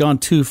it's just gone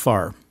too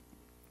far.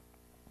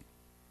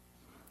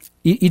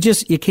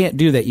 You can't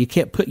do that. You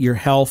can't put your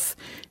health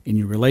and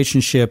your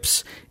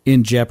relationships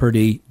in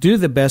jeopardy. Do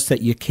the best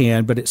that you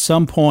can, but at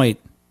some point,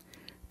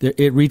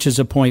 it reaches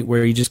a point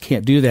where you just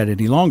can't do that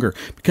any longer.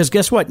 Because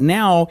guess what?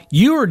 Now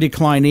you are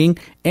declining,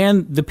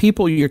 and the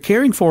people you're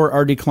caring for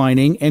are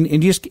declining,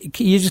 and you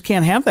just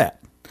can't have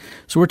that.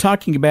 So we're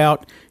talking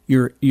about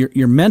your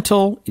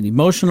mental and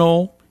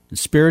emotional and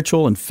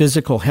spiritual and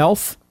physical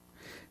health.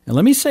 And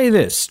let me say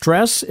this: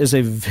 stress is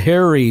a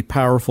very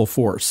powerful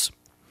force.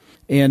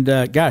 And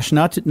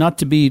not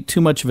to be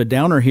too much of a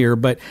downer here,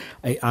 but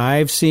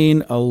I've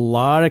seen a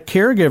lot of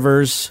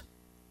caregivers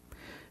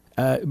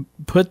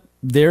put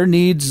their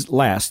needs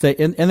last,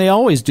 and they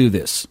always do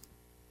this.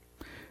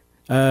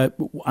 I'm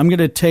going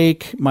to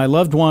take my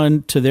loved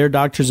one to their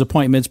doctor's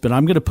appointments, but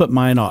I'm going to put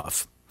mine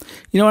off.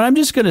 I'm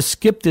just going to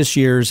skip this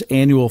year's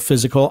annual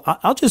physical.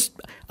 I'll just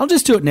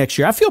do it next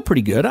year. I feel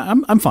pretty good.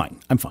 I'm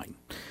fine.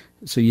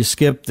 So you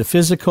skip the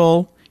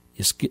physical,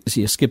 you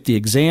skip the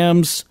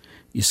exams,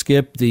 you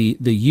skip the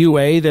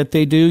UA that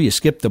they do, you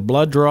skip the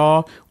blood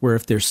draw, where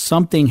if there's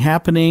something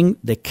happening,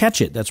 they catch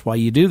it. That's why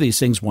you do these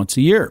things once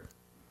a year.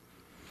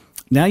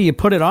 Now you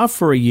put it off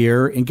for a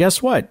year, and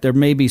guess what? There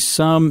may be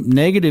some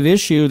negative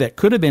issue that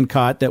could have been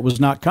caught that was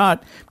not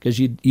caught because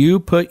you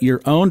put your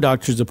own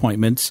doctor's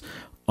appointments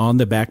on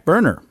the back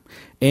burner.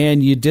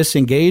 And you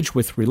disengage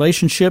with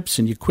relationships,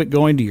 and you quit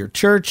going to your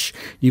church.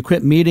 You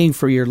quit meeting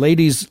for your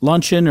ladies'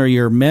 luncheon or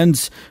your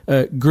men's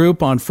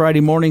group on Friday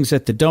mornings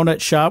at the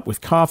donut shop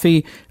with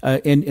coffee.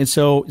 And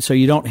so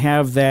you don't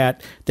have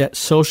that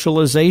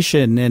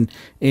socialization, and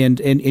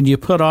you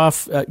put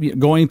off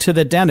going to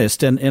the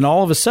dentist, and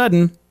all of a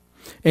sudden,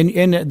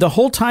 and the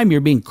whole time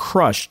you're being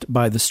crushed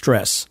by the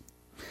stress.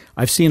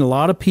 I've seen a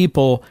lot of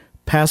people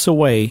pass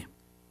away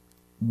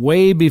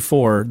way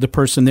before the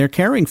person they're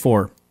caring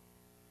for.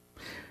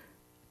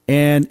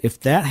 And if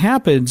that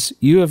happens,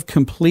 you have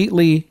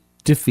completely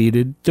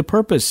defeated the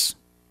purpose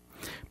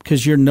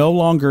because you're no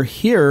longer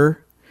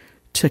here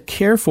to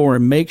care for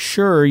and make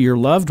sure your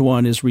loved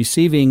one is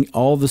receiving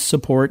all the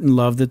support and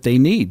love that they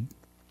need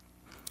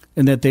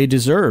and that they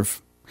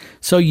deserve.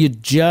 So you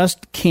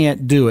just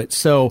can't do it.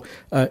 So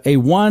a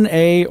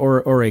 1A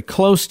or a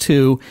close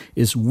to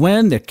is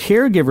when the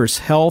caregiver's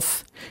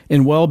health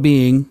and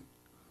well-being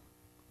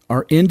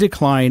are in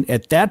decline.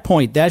 At that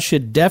point, that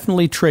should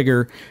definitely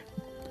trigger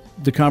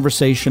the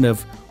conversation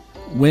of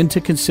when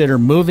to consider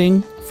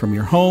moving from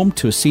your home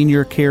to a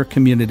senior care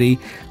community.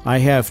 I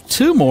have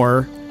 2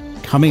 more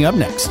coming up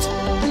next.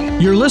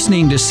 You're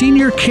listening to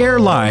Senior Care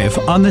Live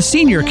on the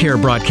Senior Care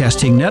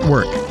Broadcasting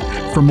Network.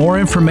 For more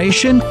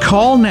information,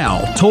 call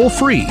now, toll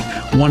free,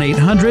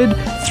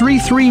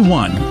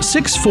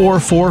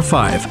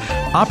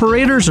 1-800-331-6445.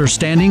 Operators are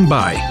standing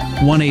by,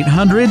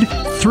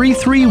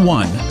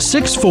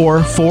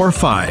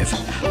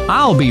 1-800-331-6445.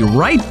 I'll be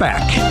right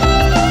back.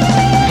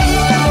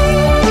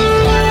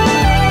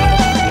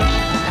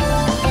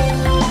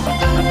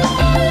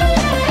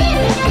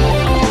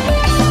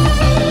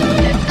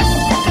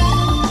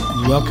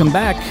 Welcome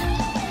back.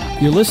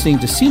 You're listening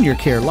to Senior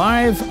Care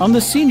Live on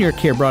the Senior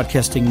Care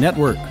Broadcasting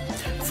Network.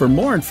 For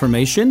more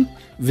information,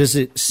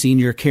 visit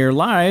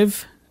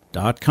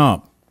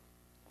seniorcarelive.com.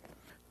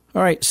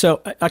 All right,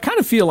 so I kind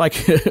of feel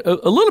like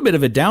a little bit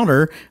of a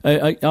downer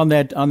on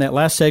that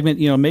last segment,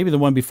 maybe the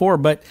one before,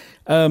 but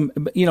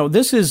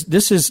this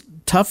is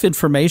tough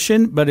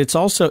information, but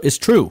it's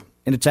true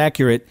and it's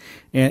accurate,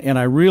 and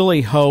I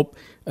really hope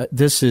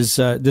this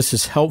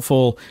is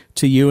helpful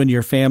to you and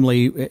your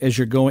family as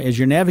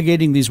you're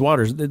navigating these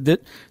waters.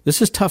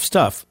 This is tough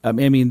stuff. I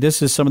mean,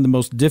 this is some of the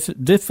most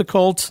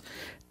difficult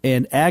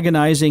and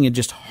agonizing and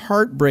just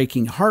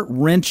heartbreaking,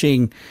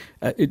 heart-wrenching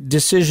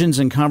decisions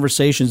and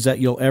conversations that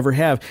you'll ever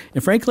have.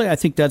 And frankly, I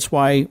think that's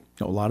why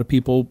a lot of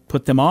people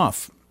put them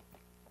off.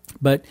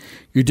 But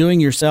you're doing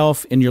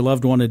yourself and your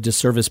loved one a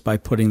disservice by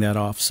putting that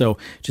off. So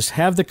just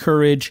have the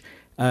courage,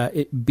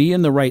 be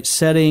in the right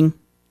setting,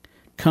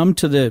 come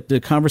to the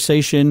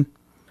conversation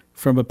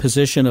from a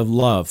position of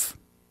love,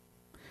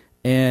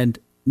 and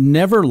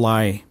never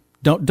lie.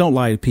 Don't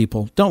lie to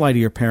people. Don't lie to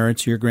your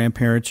parents, your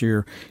grandparents,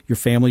 your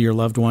family, your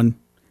loved one.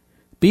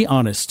 Be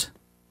honest.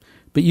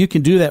 But you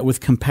can do that with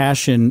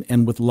compassion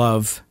and with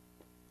love.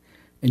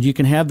 And you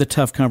can have the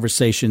tough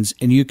conversations,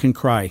 and you can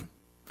cry,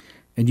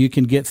 and you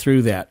can get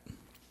through that.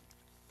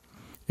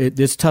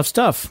 It's tough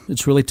stuff.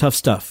 It's really tough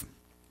stuff.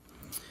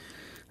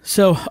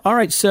 So, all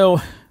right,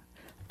 so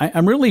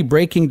I'm really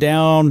breaking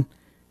down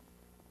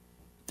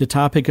the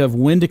topic of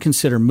when to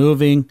consider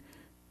moving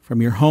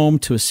from your home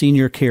to a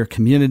senior care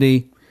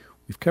community.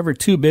 We've covered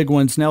two big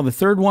ones. Now, the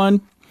third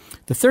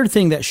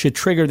thing that should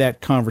trigger that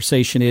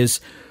conversation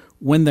is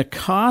when the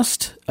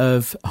cost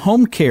of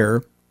home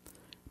care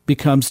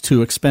becomes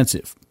too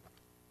expensive.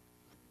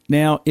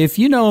 Now, if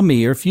you know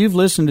me or if you've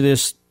listened to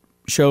this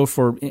show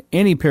for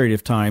any period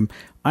of time,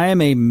 I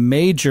am a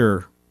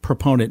major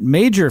proponent,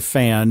 major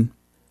fan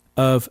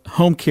of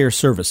home care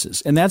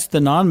services. And that's the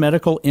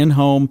non-medical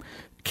in-home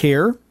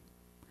care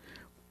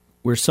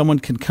where someone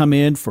can come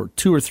in for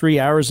 2 or 3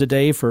 hours a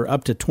day for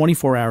up to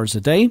 24 hours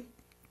a day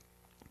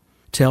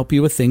to help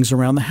you with things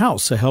around the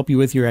house, to help you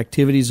with your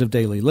activities of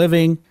daily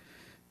living.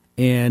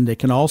 And they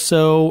can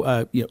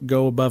also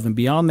go above and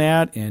beyond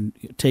that and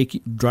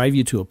drive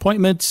you to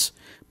appointments,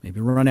 maybe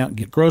run out and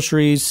get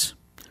groceries,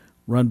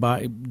 run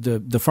by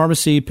the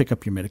pharmacy, pick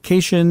up your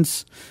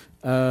medications,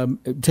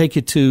 take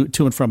you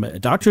to and from a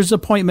doctor's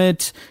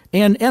appointment,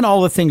 and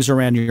all the things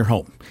around your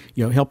home.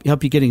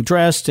 Help you getting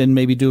dressed, and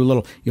maybe do a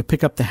little.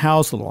 Pick up the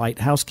house, a little light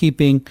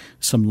housekeeping,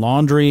 some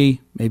laundry,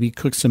 maybe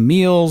cook some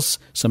meals,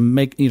 some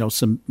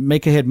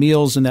make ahead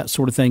meals and that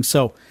sort of thing.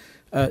 So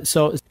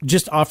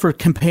just offer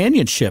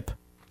companionship.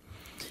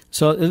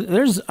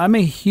 So I'm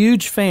a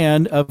huge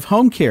fan of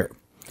home care,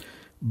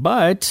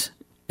 but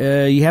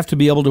you have to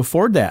be able to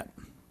afford that.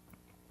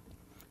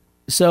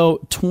 So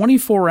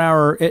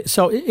 24-hour.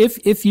 So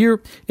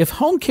if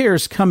home care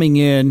is coming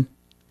in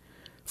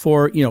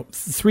for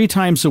 3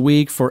 times a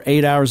week for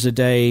 8 hours a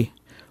day,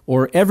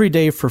 or every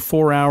day for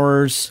 4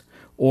 hours,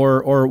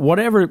 or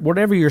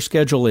whatever your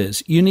schedule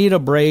is, you need a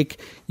break.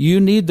 You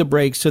need the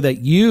break so that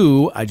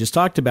I just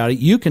talked about it.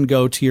 You can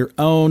go to your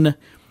own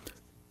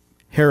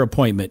hair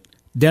appointment,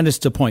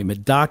 dentist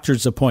appointment,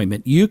 doctor's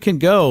appointment. You can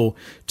go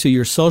to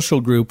your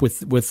social group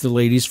with the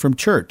ladies from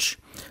church.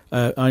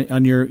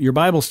 On your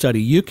Bible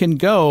study. You can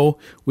go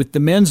with the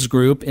men's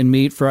group and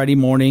meet Friday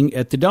morning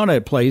at the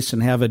donut place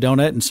and have a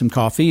donut and some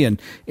coffee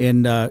and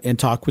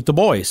talk with the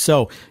boys.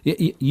 So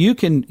you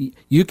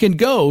can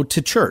go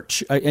to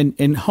church,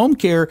 and home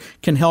care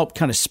can help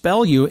kind of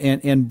spell you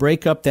and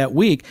break up that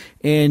week,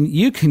 and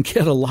you can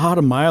get a lot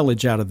of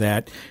mileage out of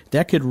that.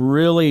 That could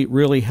really,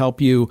 really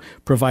help you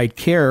provide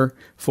care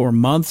for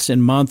months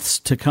and months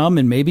to come,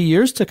 and maybe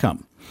years to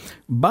come.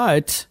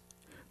 But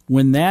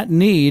when that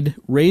need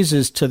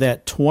raises to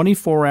that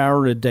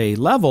 24-hour-a-day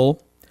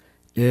level,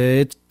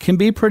 it can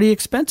be pretty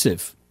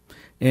expensive,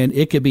 and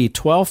it could be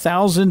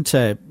 $12,000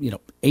 to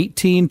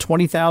 $18,000,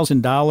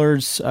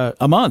 $20,000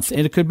 a month,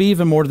 and it could be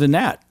even more than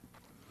that.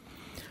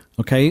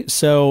 Okay,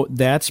 so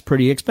that's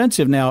pretty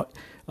expensive. Now,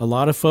 a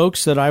lot of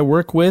folks that I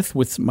work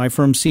with my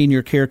firm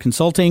Senior Care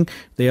Consulting,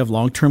 they have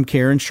long-term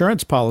care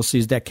insurance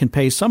policies that can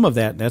pay some of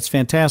that. That's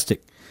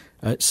fantastic.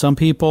 Some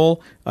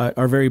people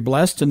are very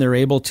blessed and they're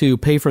able to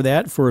pay for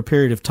that for a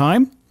period of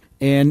time,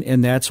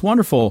 and that's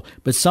wonderful.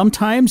 But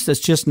sometimes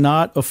that's just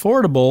not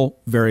affordable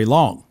very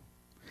long.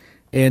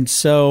 And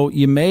so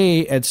you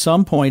may, at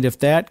some point, if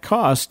that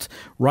cost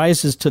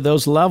rises to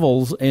those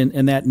levels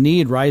and that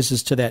need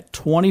rises to that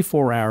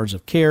 24 hours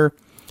of care,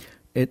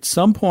 at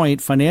some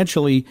point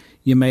financially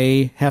you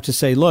may have to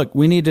say, look,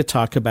 we need to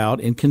talk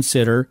about and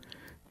consider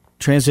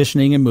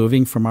transitioning and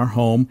moving from our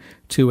home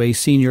to a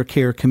senior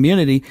care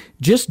community,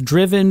 just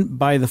driven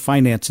by the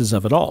finances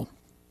of it all.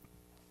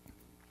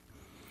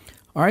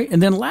 All right, and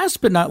then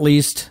last but not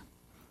least,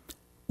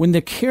 when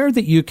the care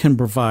that you can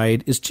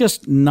provide is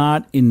just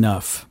not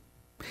enough,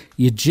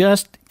 you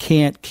just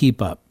can't keep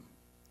up.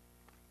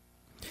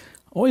 I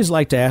always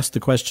like to ask the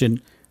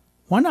question,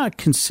 why not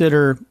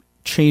consider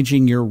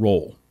changing your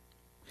role?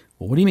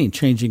 Well, what do you mean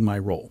changing my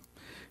role?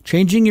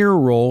 Changing your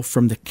role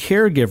from the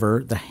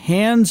caregiver, the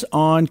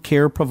hands-on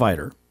care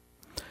provider,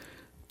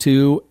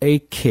 to a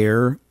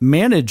care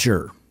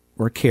manager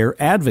or care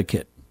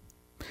advocate.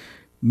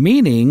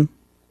 Meaning,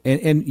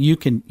 and you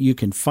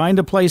can find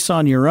a place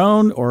on your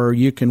own, or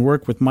you can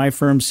work with my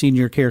firm,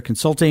 Senior Care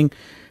Consulting.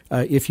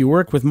 If you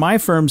work with my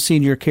firm,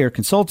 Senior Care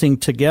Consulting,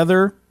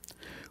 together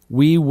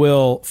We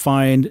will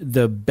find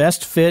the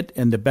best fit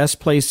and the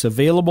best place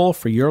available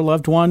for your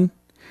loved one.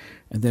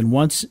 And then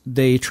once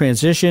they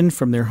transition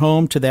from their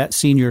home to that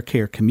senior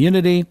care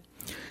community,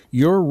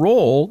 your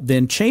role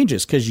then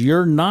changes because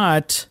you're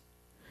not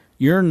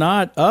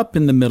up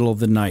in the middle of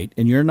the night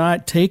and you're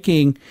not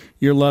taking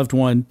your loved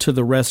one to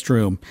the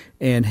restroom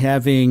and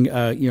having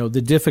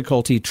the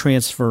difficulty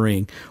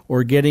transferring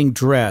or getting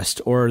dressed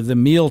or the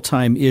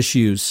mealtime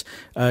issues.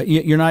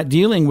 You're not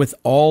dealing with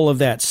all of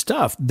that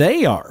stuff.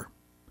 They are.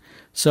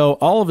 So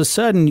all of a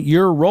sudden,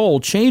 your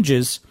role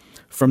changes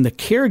from the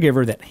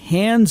caregiver, that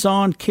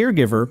hands-on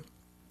caregiver,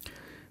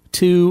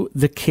 to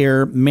the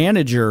care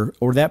manager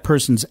or that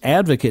person's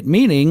advocate,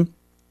 meaning,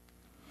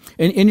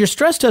 and your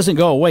stress doesn't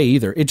go away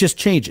either. It just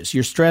changes.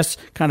 Your stress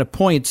kind of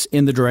points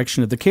in the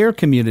direction of the care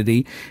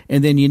community,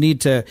 and then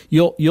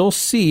you'll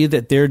see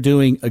that they're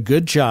doing a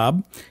good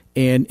job.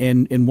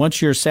 And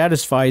once you're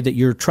satisfied that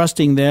you're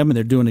trusting them and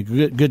they're doing a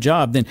good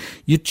job, then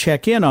you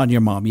check in on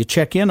your mom, you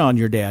check in on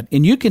your dad,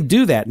 and you can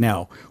do that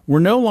now. We're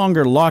no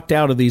longer locked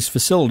out of these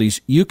facilities.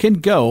 You can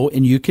go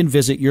and you can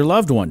visit your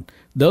loved one.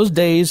 Those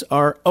days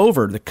are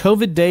over. The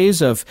COVID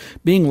days of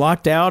being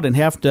locked out and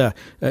have to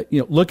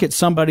look at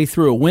somebody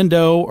through a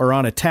window or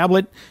on a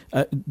tablet,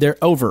 they're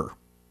over.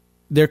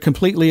 They're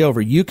completely over.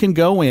 You can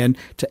go in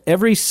to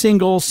every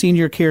single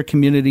senior care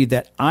community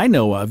that I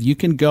know of. You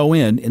can go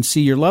in and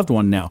see your loved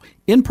one now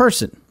in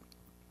person.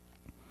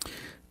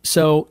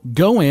 So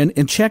go in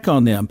and check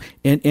on them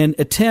and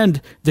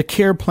attend the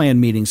care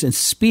plan meetings and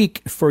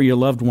speak for your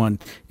loved one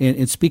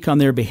and speak on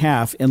their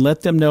behalf and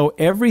let them know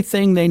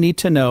everything they need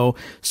to know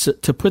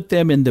to put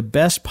them in the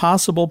best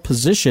possible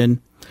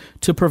position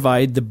to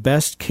provide the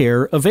best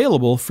care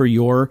available for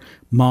your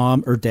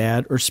mom or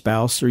dad or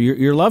spouse or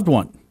your loved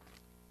one.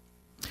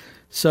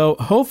 So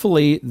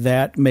hopefully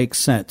that makes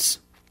sense.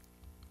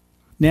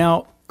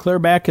 Now, clear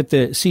back at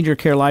the Senior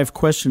Care Live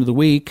question of the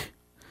week.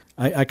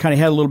 I kind of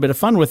had a little bit of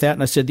fun with that,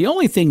 and I said the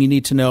only thing you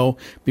need to know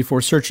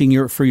before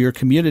searching for your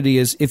community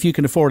is if you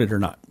can afford it or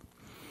not.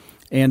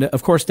 And,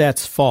 of course,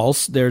 that's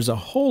false. There's a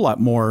whole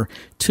lot more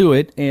to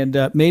it,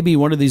 and maybe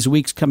one of these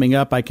weeks coming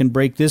up I can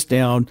break this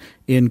down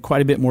in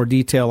quite a bit more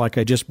detail like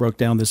I just broke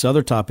down this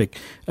other topic.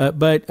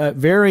 But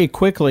very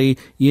quickly,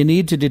 you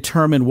need to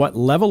determine what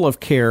level of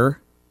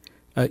care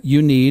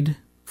you need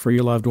for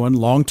your loved one: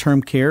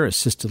 long-term care,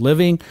 assisted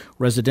living,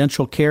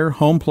 residential care,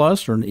 home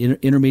plus, or an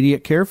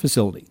intermediate care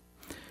facility.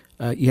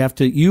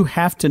 You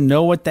have to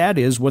know what that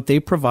is, what they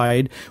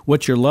provide,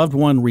 what your loved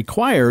one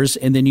requires,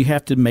 and then you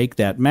have to make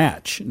that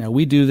match. Now,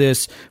 we do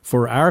this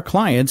for our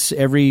clients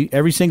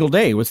every single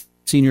day with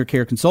Senior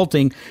Care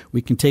Consulting.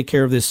 We can take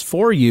care of this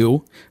for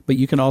you, but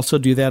you can also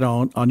do that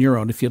on your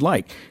own if you'd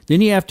like. Then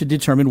you have to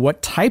determine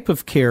what type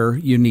of care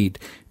you need: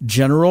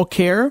 general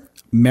care,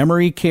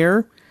 memory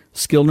care,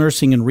 skilled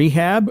nursing and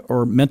rehab,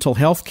 or mental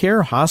health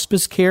care,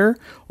 hospice care,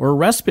 or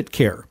respite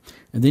care.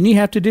 And then you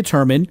have to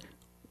determine,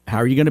 how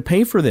are you going to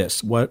pay for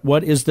this?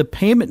 What is the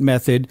payment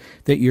method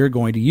that you're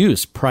going to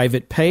use?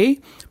 Private pay,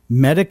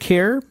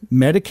 Medicare,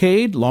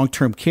 Medicaid,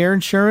 long-term care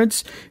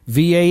insurance,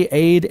 VA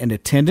aid and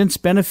attendance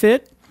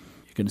benefit.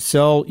 You can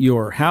sell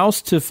your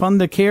house to fund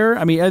the care.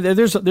 I mean,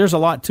 there's a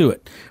lot to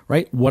it,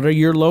 right? What are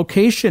your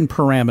location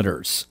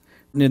parameters?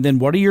 And then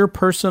what are your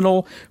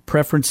personal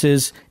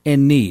preferences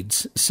and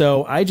needs?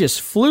 So I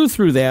just flew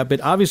through that, but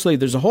obviously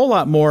there's a whole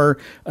lot more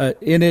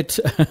in it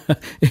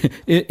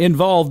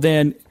involved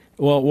than,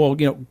 well,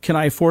 can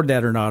I afford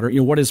that or not? Or,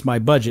 what is my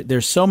budget?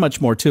 There's so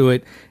much more to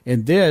it.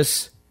 And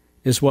this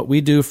is what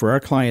we do for our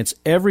clients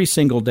every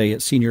single day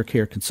at Senior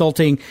Care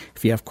Consulting.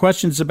 If you have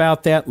questions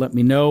about that, let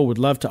me know. Would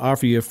love to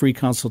offer you a free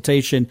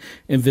consultation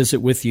and visit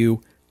with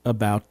you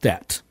about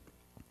that.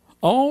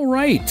 All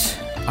right.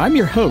 I'm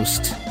your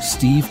host,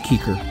 Steve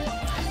Keeker,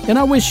 and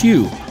I wish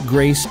you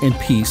grace and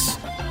peace.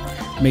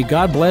 May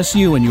God bless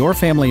you and your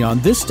family on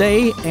this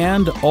day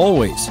and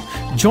always.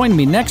 Join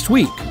me next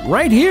week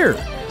right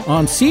here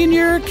on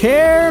Senior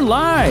Care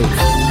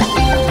Live.